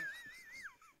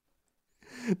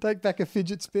 Take back a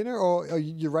fidget spinner or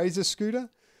your razor scooter?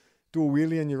 Do a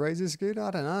wheelie on your razor scooter? I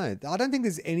don't know. I don't think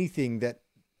there's anything that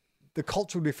the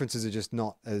cultural differences are just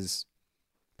not as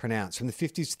pronounced. From the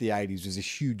 50s to the 80s was a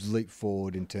huge leap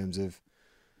forward in terms of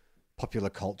popular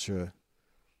culture.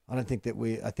 I think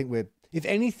we're, if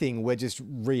anything, we're just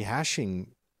rehashing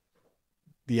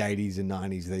the 80s and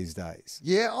 90s these days.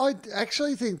 Yeah, I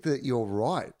actually think that you're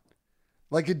right.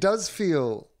 Like, it does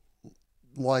feel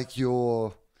like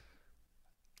there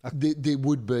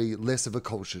would be less of a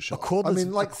culture shock. I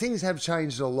mean, like, things have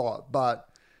changed a lot, but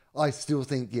I still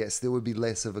think, yes, there would be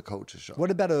less of a culture shock.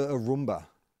 What about a Roomba?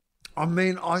 I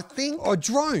mean, I think... A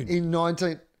drone.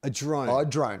 A drone. Oh, a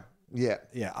drone. Yeah.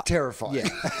 Yeah. Terrifying. Yeah.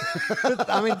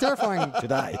 I mean, terrifying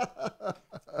today.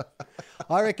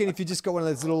 I reckon if you just got one of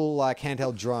those little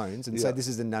handheld drones and say this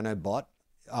is a nanobot,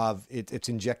 it's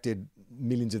injected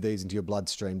millions of these into your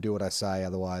bloodstream, do what I say,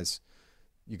 otherwise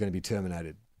you're going to be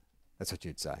terminated. That's what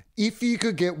you'd say. If you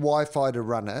could get Wi-Fi to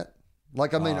run it,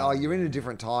 you're in a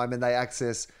different time and they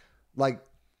access, I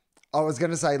was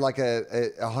going to say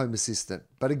a home assistant,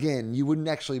 but again, you wouldn't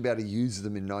actually be able to use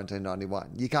them in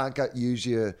 1991. You can't use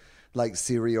your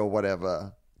Siri or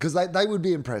whatever because they would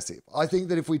be impressive. I think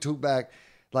that if we took back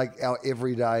our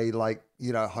everyday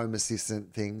home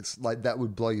assistant things, that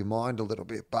would blow your mind a little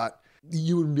bit, but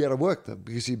you wouldn't be able to work them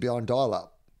because you'd be on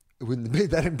dial-up. It wouldn't be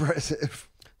that impressive.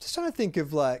 Just trying to think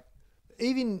of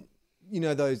even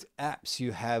those apps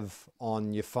you have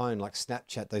on your phone, like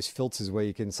Snapchat, those filters where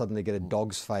you can suddenly get a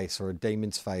dog's face or a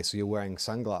demon's face or you're wearing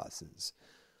sunglasses.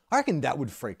 I reckon that would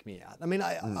freak me out. I mean,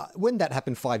 when that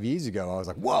happened 5 years ago, I was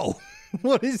like, whoa,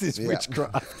 what is this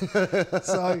witchcraft?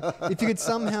 So if you could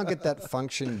somehow get that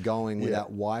function going without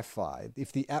Wi-Fi,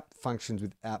 if the app functions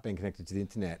without being connected to the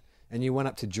internet, and you went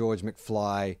up to George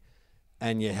McFly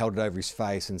and you held it over his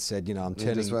face and said, I'm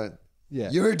turning... Just went, yeah.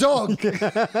 You're a dog.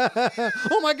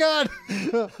 Oh my God.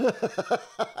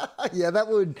 Yeah,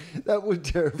 that would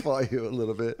terrify you a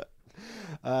little bit.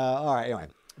 All right, anyway.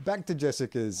 Back to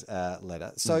Jessica's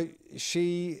letter. So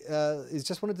she is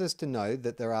just wanted us to know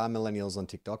that there are millennials on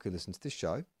TikTok who listen to this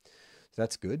show. So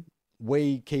that's good.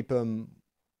 We keep them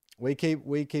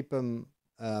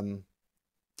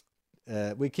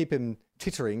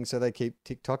tittering, so they keep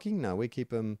TikToking. No, we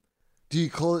keep them. Do you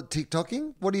call it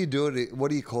TikToking? What do you do it? What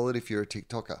do you call it if you're a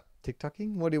TikToker?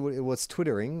 TikToking? What's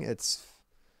twittering? It's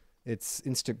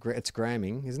Instagram. It's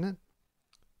gramming, isn't it?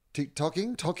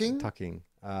 TikToking? Talking.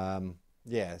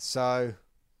 Yeah, so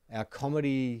our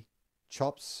comedy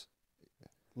chops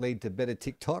lead to better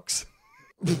TikToks.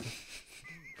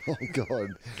 Oh, God.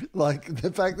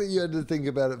 The fact that you had to think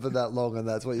about it for that long and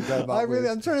that's what you came up with.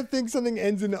 I'm trying to think something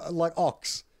ends in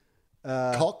ox.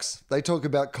 Cocks? They talk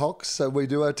about cocks, so we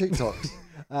do our TikToks.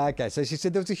 Okay, so she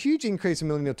said there was a huge increase in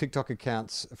millennial TikTok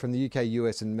accounts from the UK,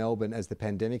 US and Melbourne as the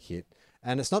pandemic hit.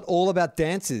 And it's not all about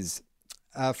dances.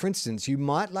 For instance, you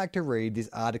might like to read this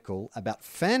article about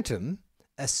Phantom,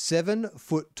 a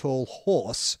 7-foot-tall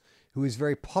horse who is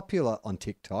very popular on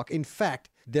TikTok. In fact,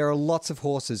 there are lots of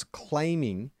horses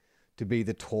claiming to be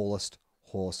the tallest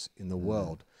horse in the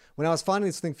world. When I was finding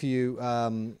this thing for you,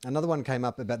 another one came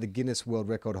up about the Guinness World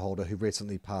Record holder who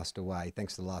recently passed away,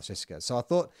 thanks to the last Jessica. So I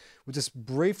thought we'll just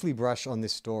briefly brush on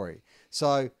this story.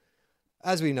 So,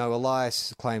 as we know,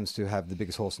 Elias claims to have the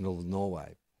biggest horse in all of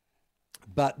Norway.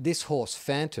 But this horse,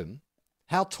 Phantom,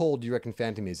 how tall do you reckon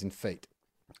Phantom is in feet?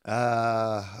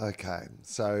 Okay.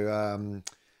 So,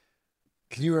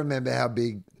 can you remember how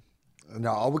big?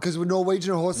 No, because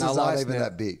Norwegian horses aren't even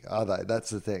that big, are they? That's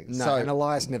the thing. No, and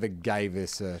Elias never gave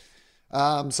us a...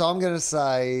 So I'm going to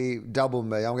say double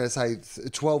me. I'm going to say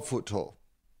 12 foot tall.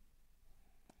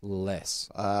 Less.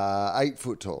 8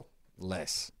 foot tall.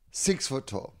 Less. 6 foot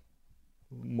tall.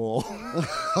 More.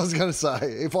 I was going to say,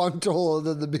 if I'm taller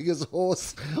than the biggest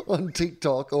horse on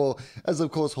TikTok, or as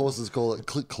of course horses call it,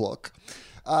 click clock,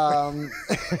 7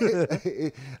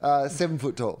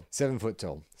 foot tall. 7 foot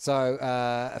tall. So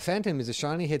a Phantom is a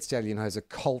shiny head stallion who has a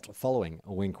cult following.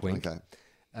 A wink, wink. Okay.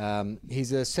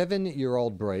 He's a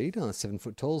 7-year-old breed. 7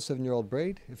 foot tall, 7-year-old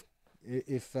breed.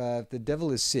 If the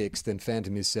devil is 6, then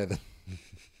Phantom is 7.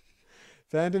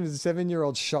 Phantom is a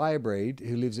 7-year-old Shire breed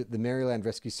who lives at the Maryland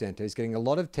Rescue Center. He's getting a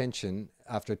lot of attention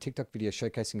after a TikTok video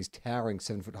showcasing his towering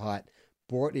 7-foot height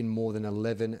brought in more than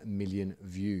 11 million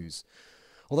views.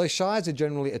 Although Shires are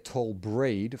generally a tall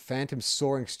breed, Phantom's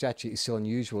soaring stature is still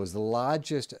unusual, as the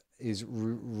largest is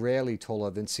rarely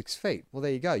taller than 6 feet. Well,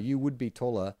 there you go. You would be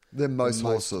taller than most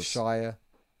horses. Shire,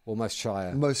 or most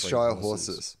Shire. Most Shire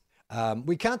horses.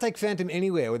 We can't take Phantom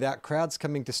anywhere without crowds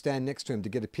coming to stand next to him to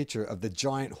get a picture of the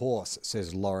giant horse,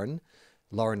 says Lauren.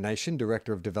 Lauren Nation,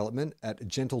 Director of Development at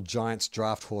Gentle Giants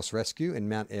Draft Horse Rescue in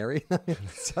Mount Airy.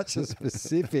 Such a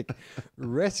specific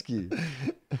rescue.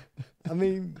 I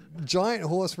mean, giant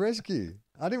horse rescue.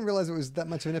 I didn't realize it was that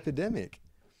much of an epidemic.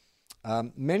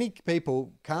 Many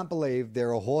people can't believe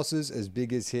there are horses as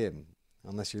big as him,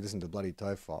 unless you listen to bloody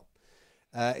Tofop.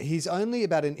 He's only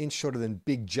about an inch shorter than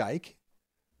Big Jake,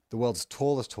 the world's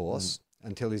tallest horse,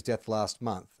 until his death last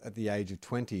month at the age of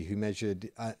 20, who measured...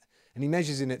 and he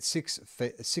measures in at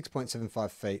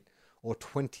 6.75 feet or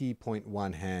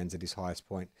 20.1 hands at his highest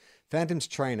point. Phantom's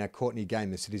trainer, Courtney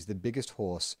Gamer, said he's the biggest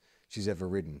horse she's ever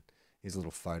ridden. Here's a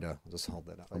little photo. I'll just hold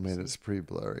that up. I mean, it's pretty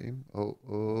blurry.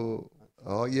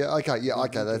 Yeah,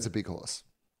 okay. That's a big horse.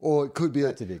 Or it could be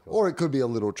a big horse. Or it could be a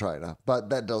little trainer, but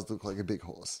that does look like a big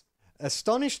horse.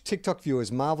 Astonished TikTok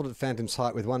viewers marveled at Phantom's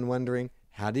height, with one wondering,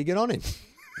 how do you get on him?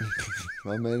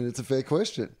 I mean, it's a fair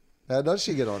question. How does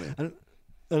she get on him?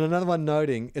 And another one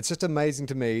noting, it's just amazing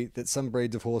to me that some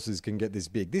breeds of horses can get this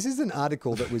big. This is an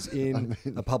article that was in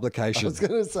a publication. I was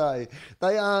going to say,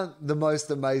 they aren't the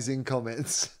most amazing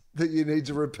comments that you need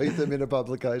to repeat them in a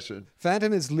publication.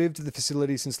 Phantom has lived at the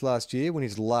facility since last year when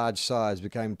his large size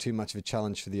became too much of a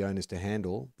challenge for the owners to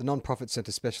handle. The non-profit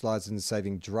centre specialises in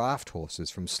saving draft horses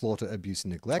from slaughter, abuse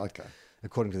and neglect. Okay.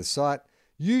 According to the site,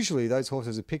 usually those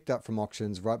horses are picked up from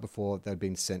auctions right before they've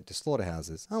been sent to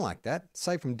slaughterhouses. I like that.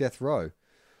 Saved from death row.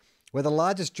 We're the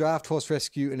largest draft horse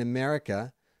rescue in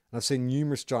America, and I've seen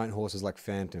numerous giant horses like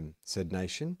Phantom, said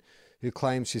Nation, who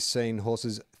claims she's seen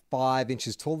horses 5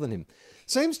 inches taller than him.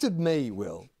 Seems to me,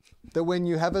 Will, that when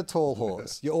you have a tall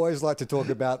horse, you always like to talk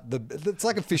about it's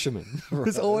like a fisherman. Right.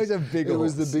 There's always a bigger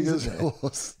horse. It was the biggest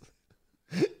horse.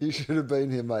 You should have been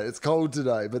here, mate. It's cold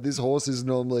today, but this horse is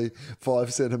normally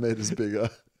 5 centimetres bigger.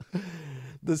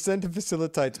 The centre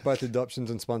facilitates both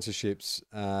adoptions and sponsorships.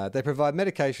 They provide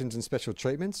medications and special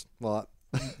treatments. Well,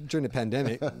 during the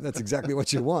pandemic, that's exactly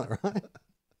what you want, right?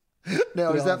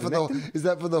 Now, is that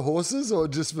for the horses or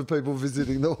just for people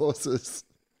visiting the horses?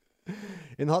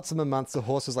 In hot summer months, the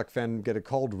horses like Phantom get a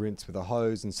cold rinse with a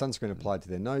hose and sunscreen applied to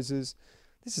their noses.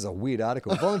 This is a weird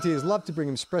article. Volunteers love to bring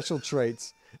him special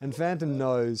treats, and Phantom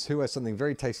knows who has something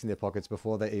very tasty in their pockets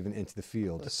before they even enter the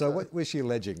field. So what was she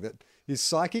alleging? That he's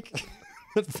psychic?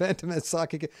 That Phantom has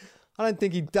psychic? I don't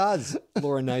think he does,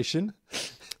 Laura Nation.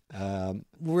 While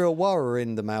we're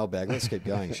in the mailbag, let's keep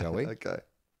going, shall we? Okay.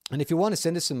 And if you want to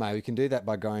send us some mail, you can do that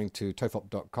by going to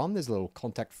tofop.com. There's a little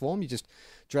contact form. You just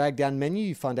drag down menu,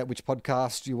 you find out which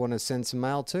podcast you want to send some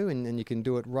mail to, and you can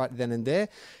do it right then and there.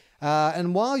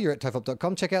 And while you're at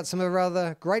tofop.com, check out some of our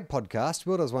other great podcasts.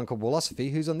 Will does one called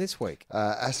Philosophy. Who's on this week?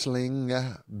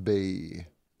 Aisling B.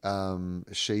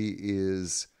 She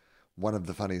is one of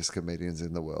the funniest comedians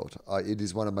in the world. It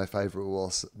is one of my favourite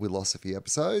Philosophy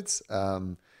episodes.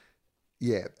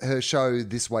 Yeah, her show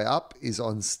This Way Up is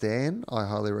on Stan. I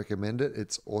highly recommend it.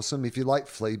 It's awesome. If you like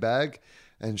Fleabag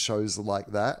and shows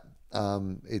like that,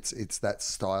 it's that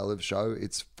style of show.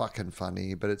 It's fucking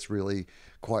funny, but it's really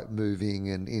quite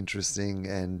moving and interesting.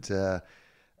 And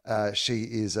she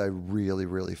is a really,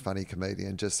 really funny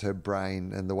comedian. Just her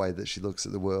brain and the way that she looks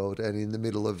at the world. And in the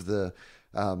middle of the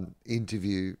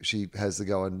interview, she has to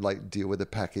go and like deal with a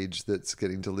package that's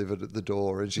getting delivered at the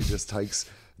door, and she just takes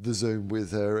the Zoom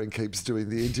with her and keeps doing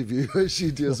the interview as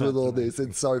she deals with all this.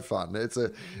 It's so fun. It's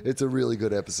a really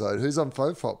good episode. Who's on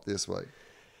Fofop this week?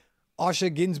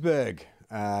 Osher Ginsberg.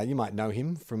 You might know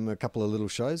him from a couple of little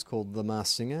shows called The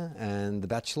Masked Singer and The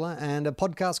Bachelor, and a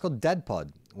podcast called Dad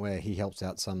Pod, where he helps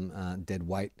out some dead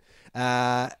weight.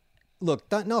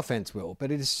 Look, no offense, Will,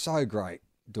 but it is so great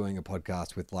doing a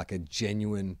podcast with like a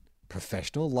genuine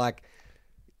professional. Like,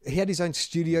 he had his own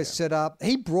studio set up.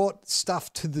 He brought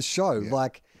stuff to the show. Yeah.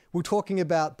 Like, we're talking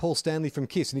about Paul Stanley from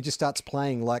Kiss, and he just starts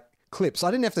playing like clips.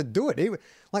 I didn't have to do it.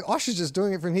 Osher's just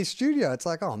doing it from his studio. It's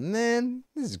like, oh man,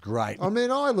 this is great. I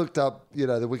mean, I looked up, the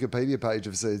Wikipedia page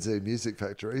of CNC Music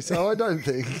Factory, so I don't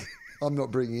think I'm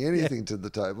not bringing anything to the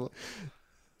table.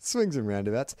 Swings and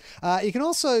roundabouts. You can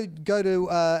also go to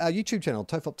our YouTube channel,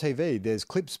 Tofop TV. There's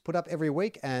clips put up every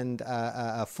week and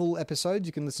full episodes.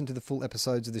 You can listen to the full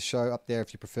episodes of the show up there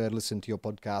if you prefer to listen to your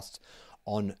podcasts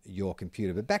on your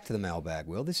computer. But back to the mailbag,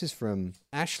 Will. This is from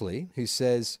Ashley, who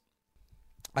says,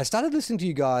 I started listening to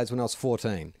you guys when I was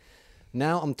 14.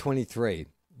 Now I'm 23.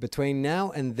 Between now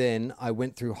and then, I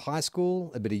went through high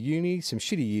school, a bit of uni, some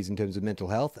shitty years in terms of mental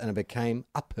health, and I became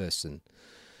a person.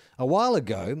 A while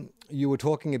ago, you were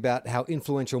talking about how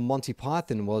influential Monty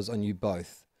Python was on you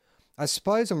both. I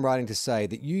suppose I'm writing to say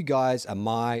that you guys are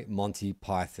my Monty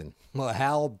Python. Well,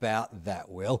 how about that,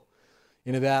 Will?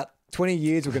 In about 20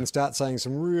 years, we're going to start saying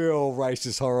some real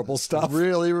racist, horrible stuff.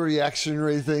 Really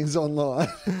reactionary things online.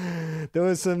 There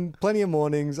was plenty of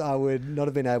mornings I would not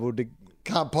have been able to.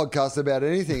 Can't podcast about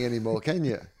anything anymore, can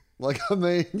you? Like, I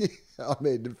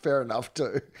mean, fair enough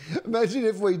too. Imagine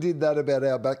if we did that about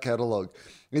our back catalogue.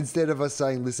 Instead of us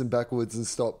saying listen backwards and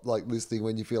stop like listening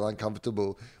when you feel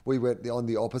uncomfortable, we went on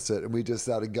the opposite and we just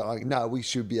started going, no, we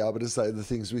should be able to say the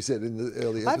things we said in the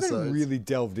early episodes. I haven't really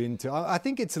delved into. I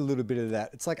think it's a little bit of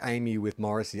that. It's like Amy with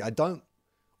Morrissey. I don't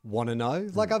want to know.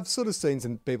 Like I've sort of seen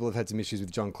some people have had some issues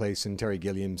with John Cleese, and Terry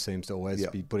Gilliam seems to always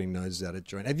be putting noses out of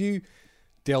joint. Have you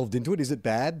delved into it? Is it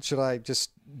bad? Should I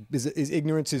just? Is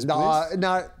ignorance is bliss?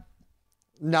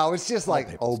 No, it's just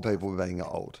like old people being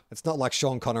old. It's not like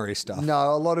Sean Connery stuff.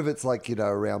 No, a lot of it's like,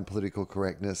 around political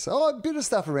correctness. Oh, a bit of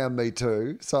stuff around Me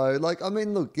Too. So, like, I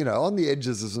mean, look, on the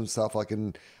edges of some stuff, I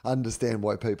can understand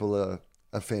why people are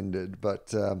offended.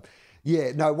 But,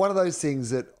 one of those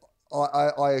things that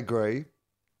I agree.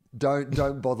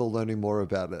 Don't bother learning more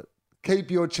about it. Keep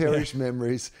your cherished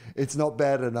memories. It's not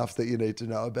bad enough that you need to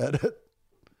know about it.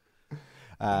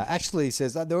 Ashley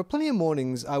says, there were plenty of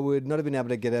mornings I would not have been able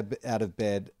to get out of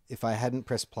bed if I hadn't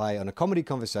pressed play on a comedy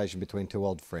conversation between two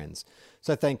old friends.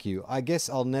 So thank you. I guess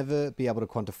I'll never be able to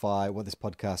quantify what this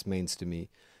podcast means to me.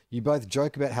 You both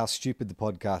joke about how stupid the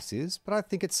podcast is, but I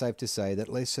think it's safe to say that,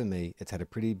 at least for me, it's had a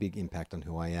pretty big impact on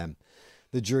who I am.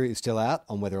 The jury is still out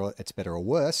on whether it's better or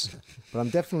worse, but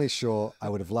I'm definitely sure I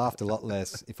would have laughed a lot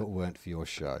less if it weren't for your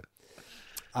show.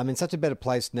 I'm in such a better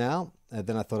place now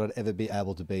than I thought I'd ever be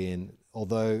able to be in.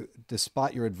 Although,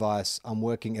 despite your advice, I'm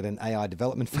working at an AI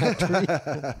development factory.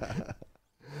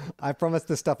 I promise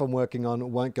the stuff I'm working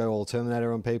on won't go all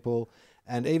Terminator on people.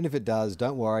 And even if it does,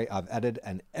 don't worry, I've added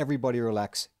an everybody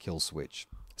relax kill switch.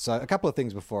 So a couple of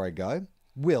things before I go.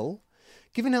 Will,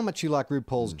 given how much you like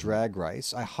RuPaul's Drag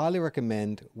Race, I highly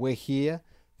recommend We're Here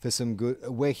for some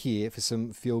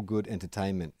feel-good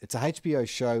entertainment. It's a HBO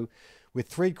show with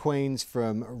three queens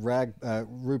from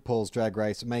RuPaul's Drag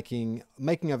Race making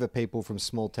over people from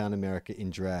small-town America in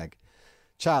drag.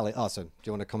 Charlie, so do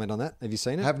you want to comment on that? Have you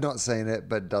seen it? I have not seen it,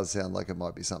 but it does sound like it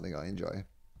might be something I enjoy.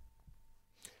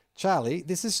 Charlie,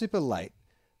 this is super late,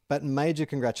 but major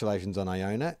congratulations on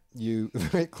Iona. You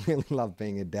very clearly love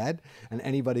being a dad, and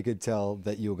anybody could tell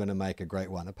that you were going to make a great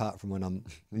one, apart from when I'm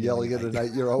yelling at an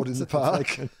 8-year-old in the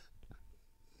park.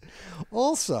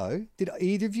 Also, did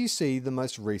either of you see the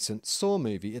most recent Saw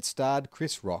movie? It starred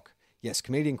Chris Rock. Yes,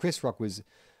 comedian Chris Rock was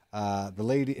the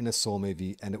lead in a Saw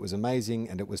movie, and it was amazing,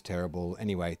 and it was terrible.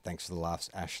 Anyway, thanks for the laughs,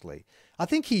 Ashley. I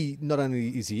think he, not only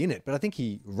is he in it, but I think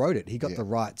he wrote it. He got the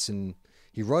rights, and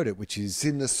he wrote it, which is... It's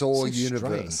in the Saw so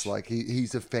universe. Strange. Like,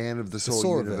 he's a fan of the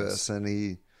Saw universe, and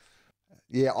he...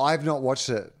 Yeah, I've not watched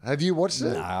it. Have you watched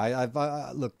it? No, I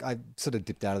sort of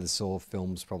dipped out of the Saw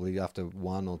films probably after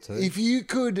one or two. If you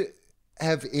could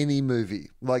have any movie,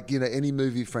 like, any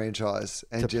movie franchise,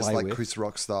 and just like Chris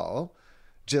Rock style,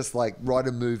 just like write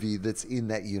a movie that's in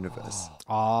that universe.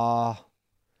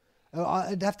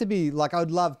 It'd have to be like,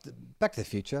 I'd love Back to the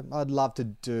Future. I'd love to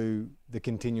do the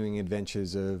continuing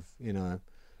adventures of,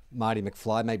 Marty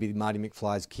McFly, maybe Marty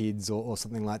McFly's kids or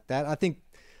something like that. I think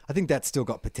that's still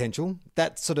got potential.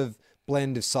 That sort of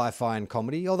blend of sci-fi and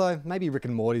comedy, although maybe Rick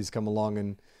and Morty's come along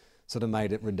and sort of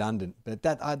made it redundant. But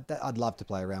I'd love to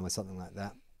play around with something like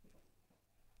that.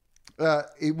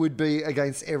 It would be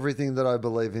against everything that I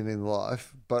believe in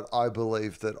life, but I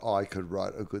believe that I could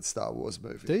write a good Star Wars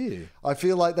movie. Do you? I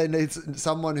feel like they need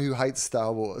someone who hates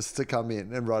Star Wars to come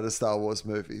in and write a Star Wars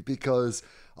movie, because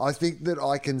I think that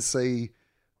I can see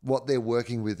what they're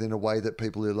working with in a way that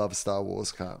people who love Star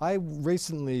Wars can't. I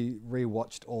recently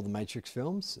rewatched all the Matrix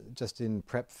films just in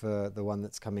prep for the one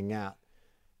that's coming out.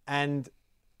 And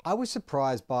I was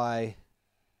surprised by...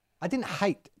 I didn't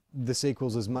hate the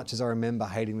sequels as much as I remember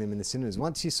hating them in the cinemas.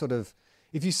 Once you sort of...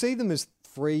 If you see them as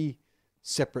three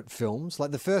separate films, like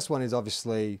the first one is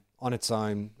obviously on its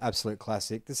own, absolute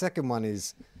classic. The second one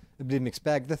is a bit of a mixed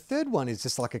bag. The third one is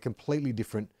just like a completely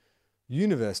different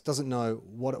universe, doesn't know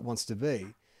what it wants to be.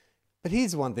 But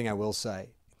here's one thing I will say.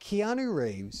 Keanu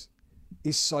Reeves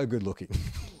is so good looking.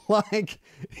 Like,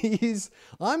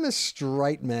 I'm a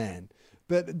straight man,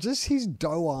 but just his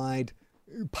doe-eyed,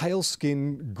 pale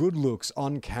skin, good looks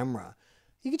on camera,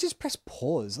 you could just press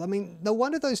pause. I mean, no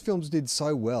wonder those films did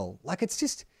so well. Like, it's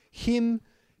just him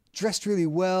dressed really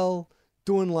well,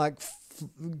 doing like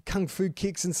kung fu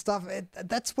kicks and stuff.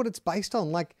 That's what it's based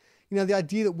on. Like, the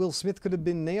idea that Will Smith could have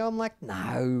been Neo, I'm like,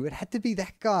 no, it had to be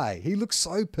that guy. He looks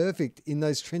so perfect in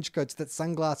those trench coats, that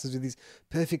sunglasses with his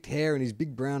perfect hair and his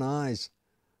big brown eyes.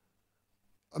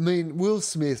 I mean, Will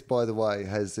Smith, by the way,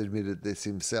 has admitted this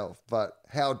himself, but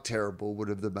how terrible would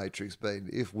have The Matrix been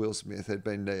if Will Smith had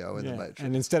been Neo in The Matrix?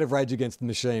 And instead of Rage Against the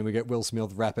Machine, we get Will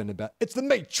Smith rapping about, it's The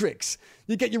Matrix.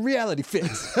 You get your reality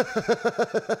fix.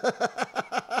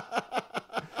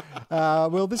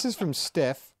 Well, this is from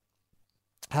Steph.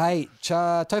 Hey,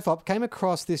 Tofop, came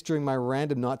across this during my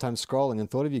random nighttime scrolling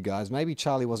and thought of you guys. Maybe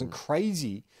Charlie wasn't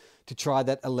crazy to try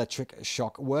that electric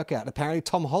shock workout. Apparently,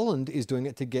 Tom Holland is doing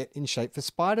it to get in shape for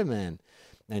Spider-Man.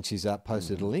 And she's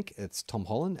posted a link. It's Tom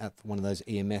Holland at one of those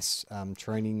EMS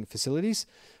training facilities.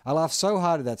 I laughed so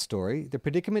hard at that story. The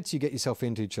predicaments you get yourself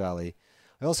into, Charlie.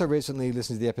 I also recently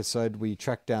listened to the episode where you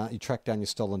tracked down your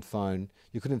stolen phone.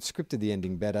 You could have scripted the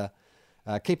ending better.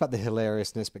 Keep up the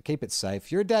hilariousness, but keep it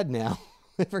safe. You're a dad now.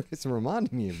 Everyone gets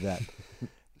reminding me of that.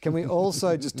 Can we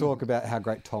also just talk about how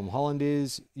great Tom Holland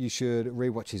is? You should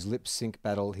rewatch his lip sync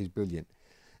battle. He's brilliant.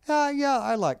 Yeah,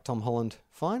 I like Tom Holland.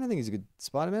 Fine. I think he's a good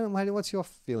Spider-Man. What's your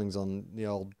feelings on the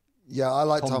old? Yeah, I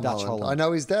like Tom Dutch Holland. I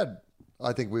know his dad.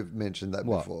 I think we've mentioned that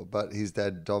before. But his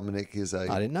dad, Dominic, is a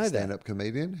stand-up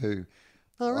comedian who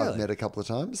I've met a couple of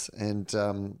times and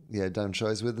done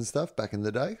shows with and stuff back in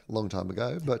the day, a long time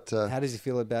ago. But how does he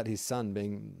feel about his son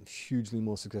being hugely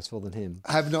more successful than him?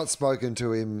 I have not spoken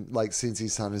to him since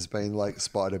his son has been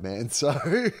Spider-Man. So,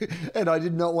 and I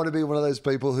did not want to be one of those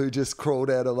people who just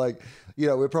crawled out of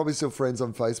we're probably still friends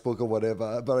on Facebook or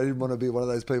whatever, but I didn't want to be one of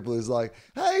those people who's like,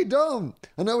 hey, Dom,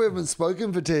 I know we haven't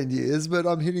spoken for 10 years, but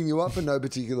I'm hitting you up for no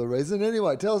particular reason.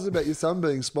 Anyway, tell us about your son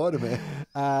being Spider-Man.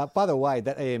 By the way,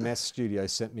 that EMS studio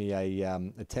sent me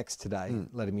a text today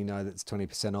letting me know that it's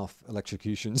 20% off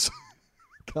electrocutions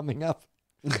coming up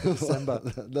in December.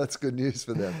 That's good news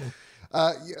for them.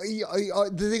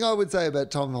 The thing I would say about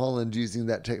Tom Holland using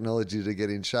that technology to get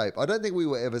in shape, I don't think we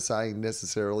were ever saying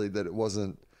necessarily that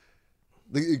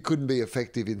it couldn't be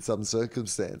effective in some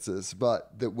circumstances,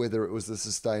 but that whether it was a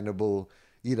sustainable,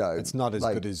 it's not as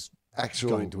good as actual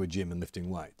going to a gym and lifting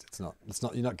weights. It's not.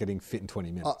 You're not getting fit in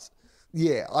 20 minutes.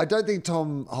 Yeah, I don't think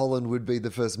Tom Holland would be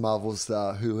the first Marvel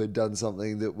star who had done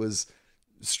something that was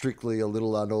strictly a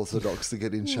little unorthodox to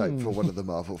get in shape for one of the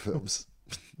Marvel films,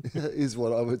 is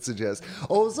what I would suggest.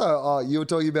 Also, you were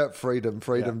talking about Freedom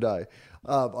Day.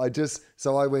 I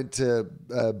went to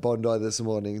Bondi this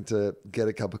morning to get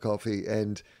a cup of coffee,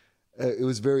 and it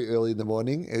was very early in the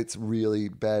morning. It's really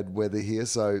bad weather here,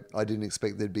 so I didn't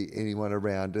expect there'd be anyone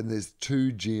around. And there's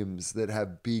 2 gyms that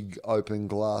have big open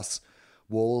glass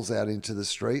walls out into the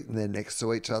street, and they're next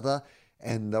to each other.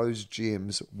 And those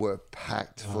gyms were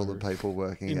packed full of people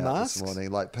working out masks? this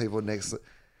morning. People next to...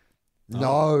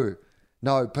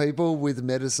 No, people with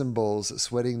medicine balls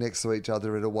sweating next to each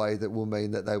other in a way that will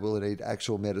mean that they will need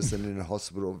actual medicine in a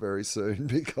hospital very soon,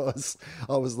 because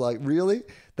I was like, really?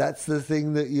 That's the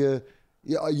thing that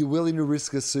are you willing to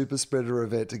risk a super spreader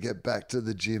event to get back to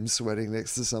the gym sweating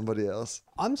next to somebody else?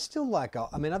 I'm still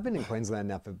I've been in Queensland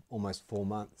now for almost 4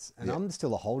 months, and I'm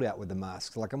still a holdout with the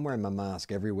masks. I'm wearing my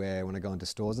mask everywhere when I go into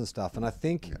stores and stuff. And I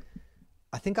think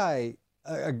I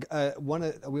went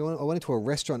to a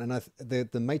restaurant, and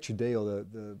the maitre d' or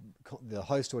the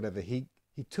host or whatever, he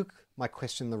took my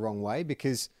question the wrong way,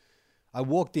 because I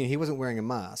walked in, he wasn't wearing a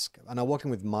mask, and I walked in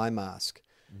with my mask.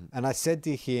 And I said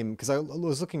to him, because I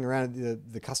was looking around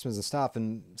at the customers and staff,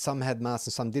 and some had masks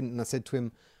and some didn't. And I said to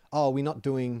him, oh, we're not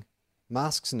doing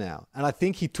masks now. And I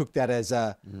think he took that as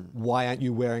why aren't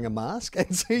you wearing a mask?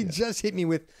 And so he just hit me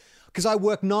with, because I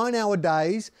work 9-hour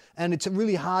days and it's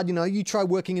really hard. You try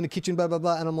working in a kitchen, blah, blah,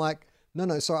 blah. And I'm like,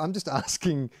 no, sorry, I'm just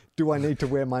asking, do I need to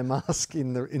wear my mask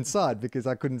inside? Because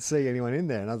I couldn't see anyone in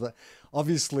there. And I was like,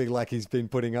 obviously, he's been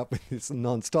putting up with this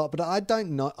nonstop. But I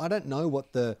don't know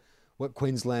what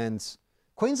Queensland,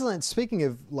 speaking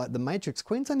of the Matrix,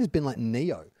 Queensland has been like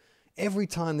Neo. Every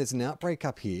time there's an outbreak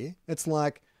up here, it's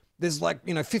there's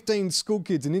 15 school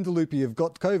kids in Interloopy have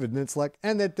got COVID, and it's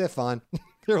and they're fine.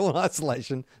 They're all in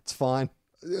isolation. It's fine.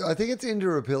 I think it's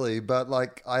Indooroopilly, but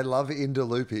I love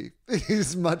Interloopy.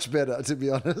 It's much better, to be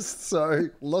honest. So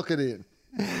lock it in.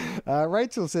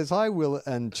 Rachel says, hi, Will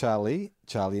and Charlie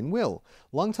and Will.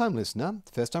 Long-time listener,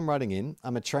 first time writing in.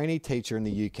 I'm a trainee teacher in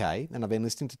the UK, and I've been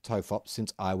listening to Tofop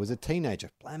since I was a teenager.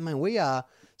 Man, we are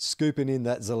scooping in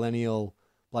that zillennial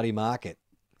bloody market.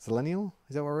 Zillennial?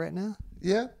 Is that where we're at now?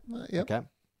 Yeah. Okay.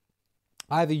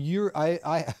 I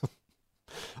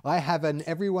have an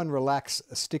everyone relax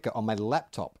sticker on my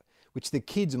laptop, which the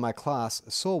kids in my class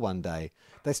saw one day.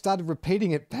 They started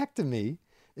repeating it back to me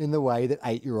in the way that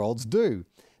 8-year-olds do.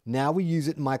 Now we use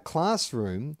it in my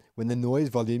classroom when the noise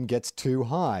volume gets too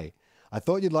high. I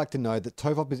thought you'd like to know that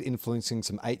Tofop is influencing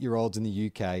some 8-year-olds in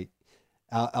the UK,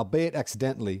 albeit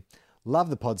accidentally.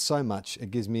 Love the pod so much. It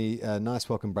gives me a nice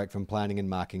welcome break from planning and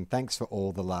marking. Thanks for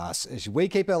all the laughs. We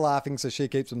keep her laughing, so she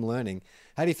keeps them learning.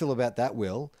 How do you feel about that,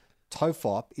 Will?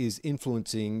 TOEFOP is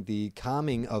influencing the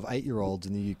calming of 8-year-olds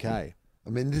in the UK. I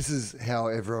mean, this is how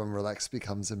everyone relax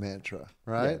becomes a mantra,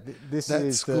 right? Yeah, this that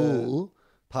is school,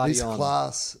 party this on.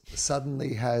 class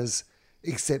suddenly has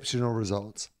exceptional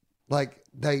results. Like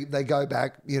they go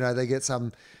back, they get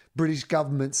some British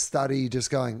government study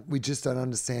just going, we just don't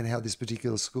understand how this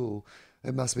particular school,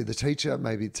 it must be the teacher,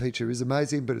 maybe the teacher is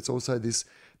amazing, but it's also this,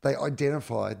 they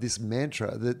identify this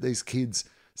mantra that these kids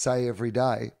say every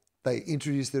day. They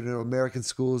introduced it into American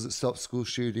schools that stop school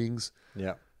shootings.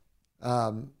 Yeah.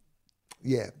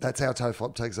 Yeah, that's how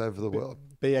TOEFOP takes over the world.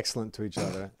 Be excellent to each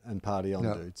other and party on,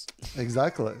 dudes.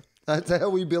 Exactly. That's how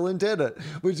we bill and Tenet,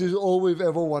 which is all we've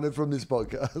ever wanted from this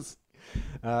podcast.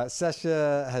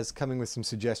 Sasha has come in with some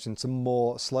suggestions, some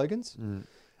more slogans.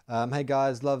 Hey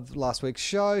guys, loved last week's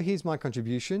show. Here's my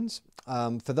contributions.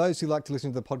 For those who like to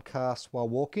listen to the podcast while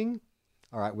walking,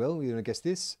 all right, Will, you want to guess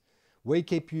this? We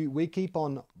keep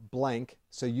on blank,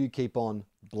 so you keep on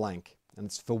blank. And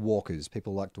it's for walkers.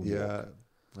 People like to walk.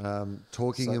 Yeah.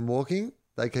 Talking and walking.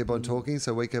 They keep on talking,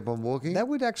 so we keep on walking.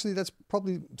 That's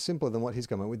probably simpler than what he's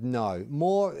coming with. No,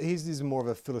 his is more of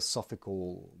a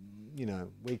philosophical,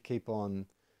 we keep on.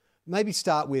 Maybe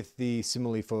start with the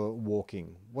simile for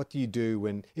walking. What do you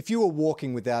do if you were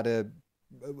walking without a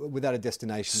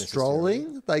destination?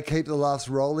 Strolling. They keep the laughs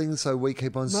rolling, so we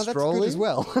keep on strolling. That's good as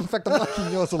well. In fact, I'm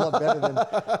liking yours a lot better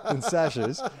than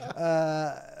Sasha's.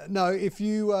 No, if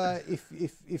you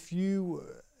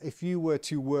were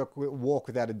to walk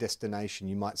without a destination,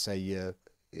 you might say you're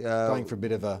going for a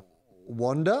bit of a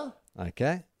wander.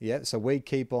 Okay, yeah. So we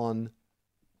keep on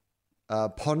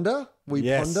ponder. We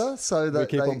ponder, so that we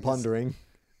keep on pondering.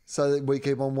 So that we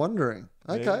keep on wondering.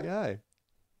 Okay, there you go.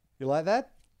 You like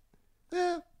that?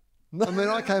 Yeah. I mean,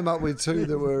 I came up with two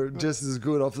that were just as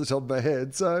good off the top of my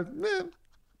head. So, yeah.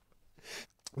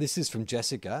 This is from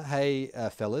Jessica. Hey,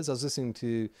 fellas, I was listening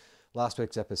to last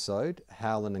week's episode,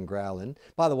 Howlin' and Growlin'.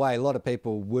 By the way, a lot of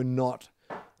people did not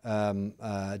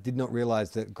realise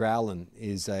that growlin'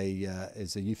 is a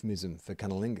euphemism for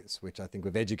cunnilingus, which I think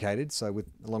we've educated. So,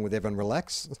 along with everyone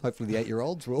relax, hopefully the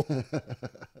 8-year-olds will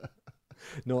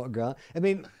not growl. I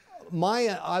mean,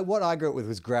 what I grew up with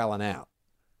was growling out.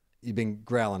 You've been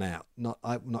growling out,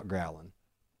 not growling.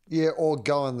 Yeah, or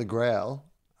go on the growl.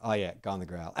 Oh yeah, go on the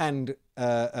growl. And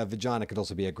a vagina could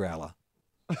also be a growler.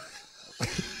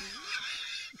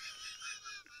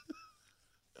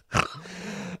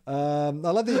 I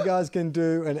love that you guys can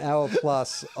do an hour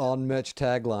plus on merch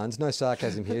taglines. No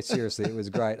sarcasm here. Seriously, it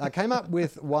was great. I came up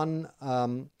with one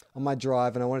on my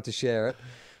drive and I wanted to share it.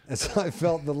 As I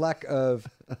felt the lack of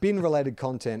bin-related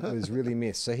content was really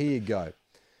missed. So here you go.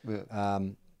 Yeah.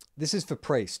 This is for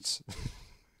priests.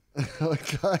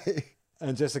 Okay.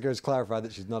 And Jessica has clarified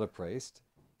that she's not a priest.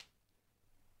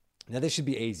 Now, this should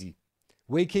be easy.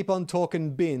 We keep on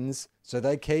talking bins, so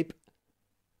they keep...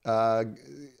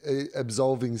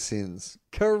 absolving sins.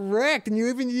 Correct. And you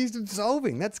even used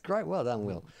absolving. That's great. Well done,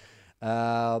 Will.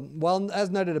 Well, as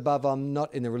noted above, I'm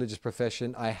not in the religious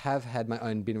profession. I have had my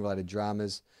own bin-related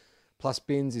dramas. Plus,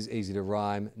 bins is easy to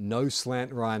rhyme. No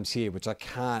slant rhymes here, which I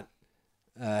can't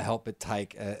help but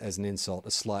take as an insult,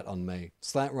 a slight on me.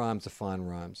 Slant rhymes are fine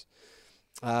rhymes.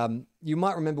 You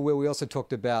might remember where we also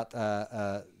talked about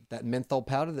that menthol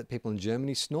powder that people in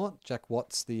Germany snort. Jack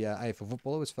Watts, the AFL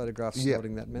footballer, was photographed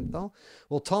snorting that menthol.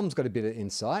 Well, Tom's got a bit of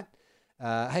insight.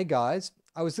 Hey guys,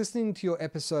 I was listening to your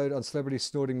episode on celebrities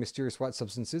snorting mysterious white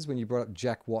substances when you brought up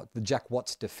the Jack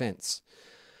Watts defense.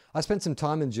 I spent some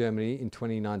time in Germany in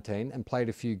 2019 and played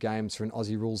a few games for an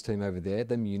Aussie rules team over there,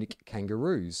 the Munich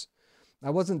Kangaroos. I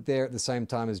wasn't there at the same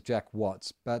time as Jack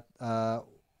Watts, but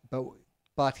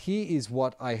here is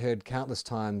what I heard countless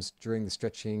times during the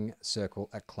stretching circle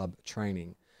at club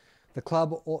training. The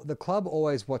club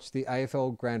always watched the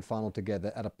AFL Grand Final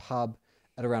together at a pub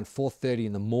at around 4:30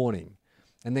 in the morning,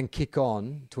 and then kick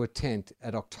on to a tent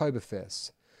at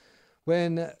Oktoberfest.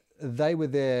 When they were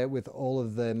there with all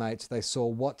of their mates, they saw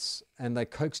Watts and they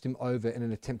coaxed him over in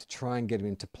an attempt to try and get him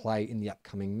into play in the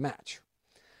upcoming match.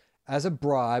 As a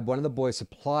bribe, one of the boys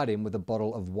supplied him with a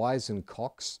bottle of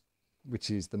Weizenkoks, which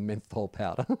is the menthol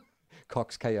powder,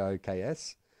 Cox,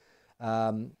 K-O-K-S,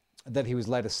 that he was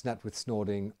later snapped with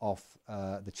snorting off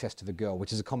the chest of a girl,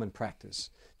 which is a common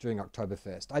practice during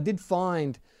Oktoberfest. I did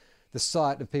find the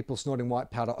sight of people snorting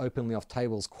white powder openly off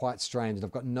tables quite strange, and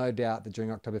I've got no doubt that during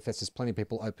Oktoberfest there's plenty of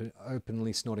people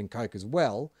openly snorting coke as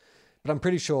well, but I'm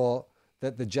pretty sure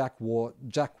that the Jack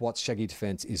Watts Shaggy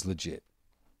defense is legit.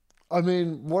 I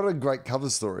mean, what a great cover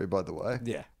story, by the way.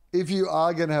 Yeah. if you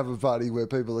are going to have a party where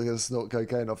people are going to snort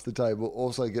cocaine off the table,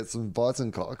 also get some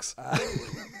bison cocks.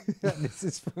 This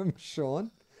is from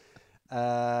Sean.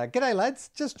 G'day, lads.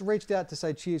 Just reached out to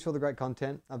say cheers for all the great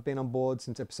content. I've been on board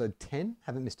since episode 10.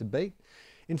 Haven't missed a beat.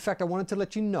 In fact, I wanted to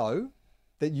let you know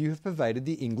that you have pervaded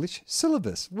the English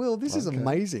syllabus. Will, this is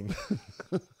amazing.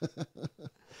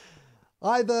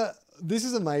 Either this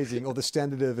is amazing or the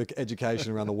standard of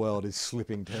education around the world is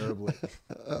slipping terribly.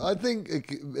 I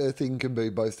think a thing can be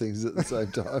both things at the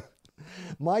same time.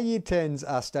 My year 10s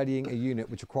are studying a unit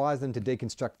which requires them to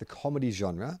deconstruct the comedy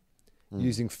genre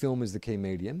using film as the key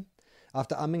medium.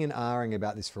 After umming and ahhing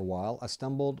about this for a while, I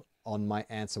stumbled on my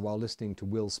answer while listening to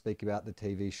Will speak about the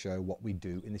TV show What We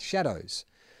Do in the Shadows,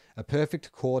 a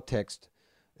perfect core text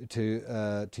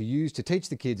to use to teach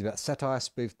the kids about satire,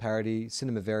 spoof, parody,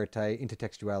 cinema verite,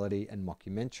 intertextuality, and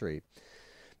mockumentary.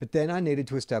 But then I needed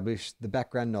to establish the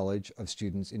background knowledge of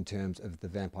students in terms of the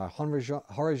vampire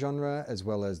horror genre as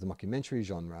well as the mockumentary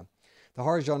genre. The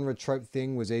horror genre trope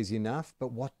thing was easy enough,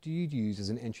 but what do you use as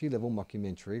an entry-level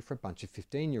mockumentary for a bunch of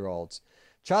 15-year-olds?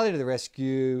 Charlie to the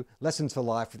rescue, Lessons for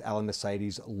Life with Alan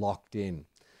Mercedes locked in.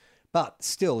 But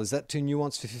still, is that too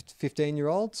nuanced for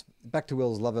 15-year-olds? Back to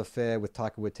Will's love affair with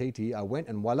Taika Waititi, I went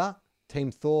and voila,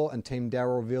 Team Thor and Team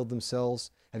Daryl revealed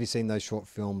themselves. Have you seen those short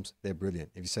films? They're brilliant.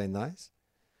 Have you seen those?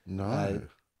 No.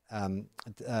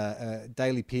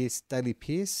 Daley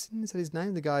Pearson, is that his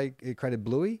name? The guy who created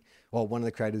Bluey? Well, one of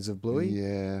the creators of Bluey.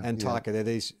 Yeah. And Taika, they're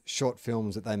these short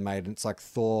films that they made, and it's like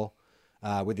Thor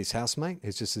with his housemate.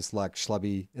 It's just this like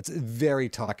schlubby, it's a very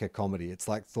Taika comedy. It's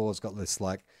like Thor's got this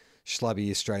like schlubby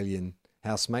Australian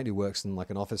housemate who works in like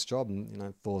an office job, and you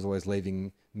know, Thor's always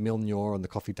leaving Milnor on the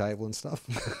coffee table and stuff.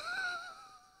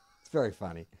 It's very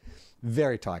funny.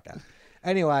 Very Taika.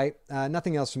 Anyway,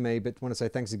 nothing else from me, but want to say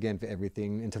thanks again for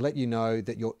everything and to let you know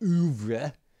that your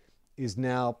oeuvre is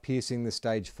now piercing the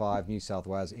Stage 5 New South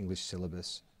Wales English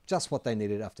syllabus. Just what they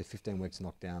needed after 15 weeks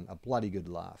knockdown. A bloody good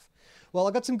laugh. Well,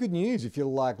 I got some good news. If you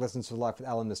like Lessons for Life with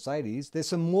Alan Mercedes, there's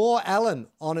some more Alan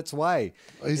on its way.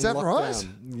 Is that right?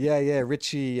 Yeah.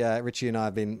 Richie and I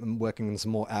have been working on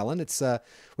some more Alan. It's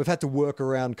we've had to work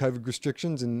around COVID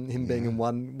restrictions and him being in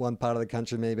one part of the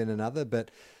country, maybe in another,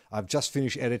 but I've just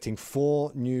finished editing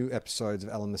 4 new episodes of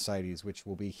Alan Mercedes, which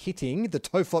will be hitting the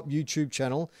TOEFOP YouTube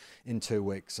channel in 2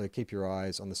 weeks. So keep your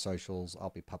eyes on the socials.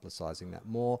 I'll be publicising that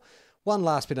more. One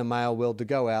last bit of mail, Will, to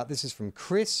go out. This is from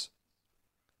Chris.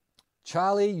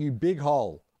 Charlie, you big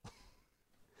hole.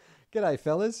 G'day,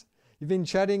 fellas. You've been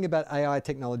chatting about AI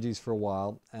technologies for a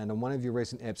while, and on one of your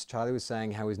recent eps, Charlie was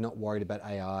saying how he's not worried about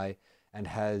AI and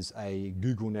has a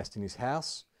Google Nest in his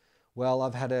house. Well,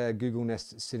 I've had a Google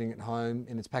Nest sitting at home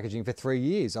in its packaging for 3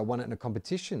 years. I won it in a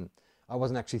competition. I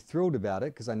wasn't actually thrilled about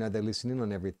it because I know they listen in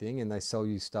on everything and they sell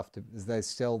you stuff they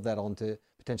sell that on to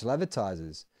potential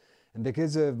advertisers. And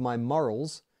because of my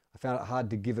morals, I found it hard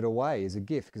to give it away as a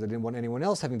gift because I didn't want anyone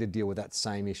else having to deal with that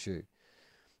same issue.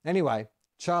 Anyway,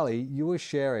 Charlie, you were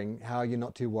sharing how you're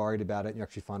not too worried about it and you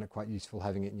actually find it quite useful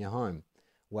having it in your home.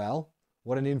 Well,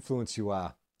 what an influence you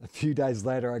are. A few days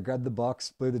later, I grabbed the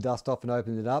box, blew the dust off and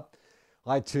opened it up.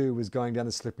 I too was going down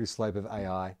the slippery slope of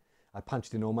AI. I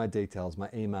punched in all my details, my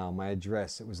email, my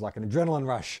address. It was like an adrenaline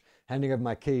rush, handing over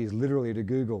my keys literally to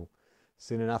Google.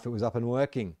 Soon enough, it was up and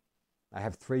working. I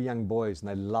have 3 young boys and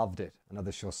they loved it.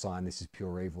 Another sure sign this is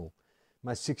pure evil.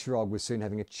 My 6-year-old was soon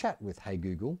having a chat with Hey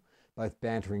Google, both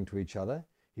bantering to each other.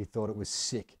 He thought it was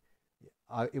sick.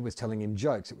 It was telling him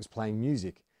jokes. It was playing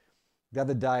music. The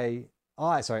other day,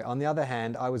 on the other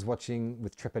hand, I was watching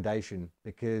with trepidation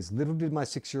because little did my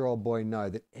 6-year-old boy know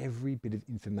that every bit of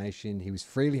information he was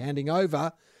freely handing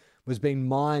over was being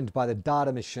mined by the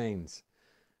data machines.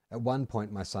 At one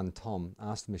point, my son Tom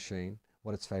asked the machine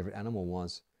what its favorite animal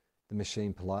was. The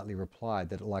machine politely replied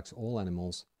that it likes all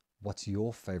animals. What's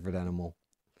your favorite animal?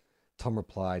 Tom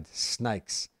replied,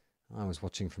 snakes. I was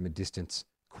watching from a distance,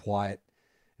 quiet.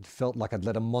 It felt like I'd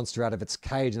let a monster out of its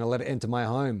cage and I let it enter my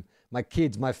home. My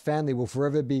kids, my family will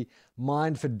forever be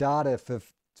mined for data,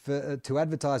 to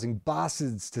advertising,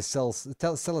 bastards to sell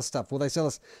us stuff. Will they sell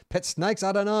us pet snakes?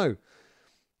 I don't know.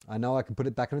 I know I can put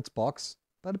it back in its box,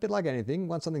 but a bit like anything,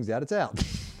 once something's out, it's out.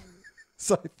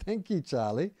 So thank you,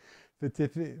 Charlie,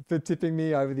 for tipping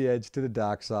me over the edge to the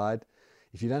dark side.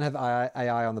 If you don't have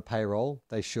AI on the payroll,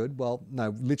 they should. Well,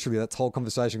 no, literally that whole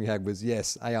conversation we had was,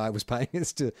 yes, AI was paying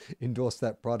us to endorse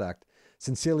that product.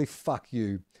 Sincerely fuck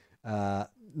you.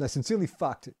 Sincerely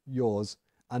fucked yours,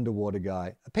 underwater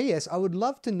guy. P.S. I would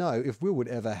love to know if Will would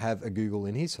ever have a Google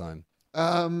in his home.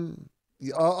 I've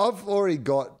already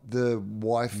got the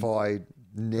Wi-Fi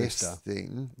Nest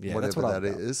thing, Yeah, whatever that's what that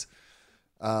is.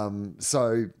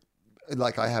 So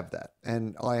like I have that,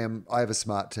 and I have a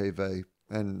smart TV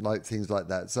and like things like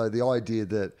that. So the idea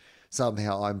that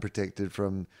somehow I'm protected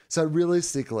from, so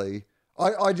realistically,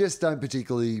 I just don't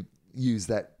particularly use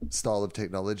that style of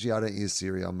technology. I don't use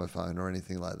Siri on my phone or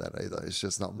anything like that either. It's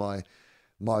just not my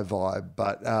vibe.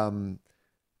 But I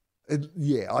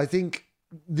think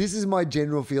this is my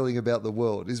general feeling about the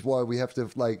world, is why we have to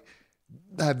like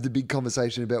have the big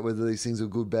conversation about whether these things are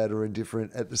good, bad, or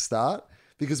indifferent at the start.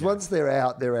 Because once they're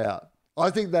out, they're out.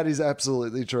 I think that is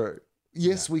absolutely true.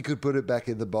 Yes, we could put it back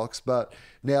in the box, but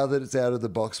now that it's out of the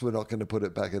box, we're not going to put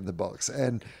it back in the box.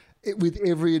 And with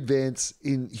every advance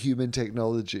in human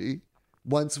technology,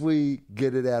 once we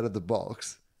get it out of the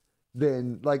box,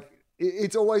 then like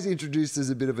it's always introduced as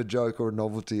a bit of a joke or a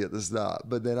novelty at the start.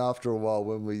 But then after a while,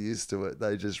 when we're used to it,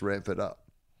 they just ramp it up.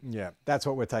 Yeah, that's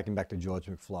what we're taking back to George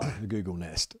McFly, the Google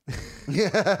Nest.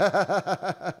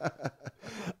 Yeah.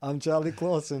 I'm Charlie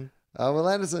Clausen. I'm Will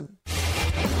Anderson.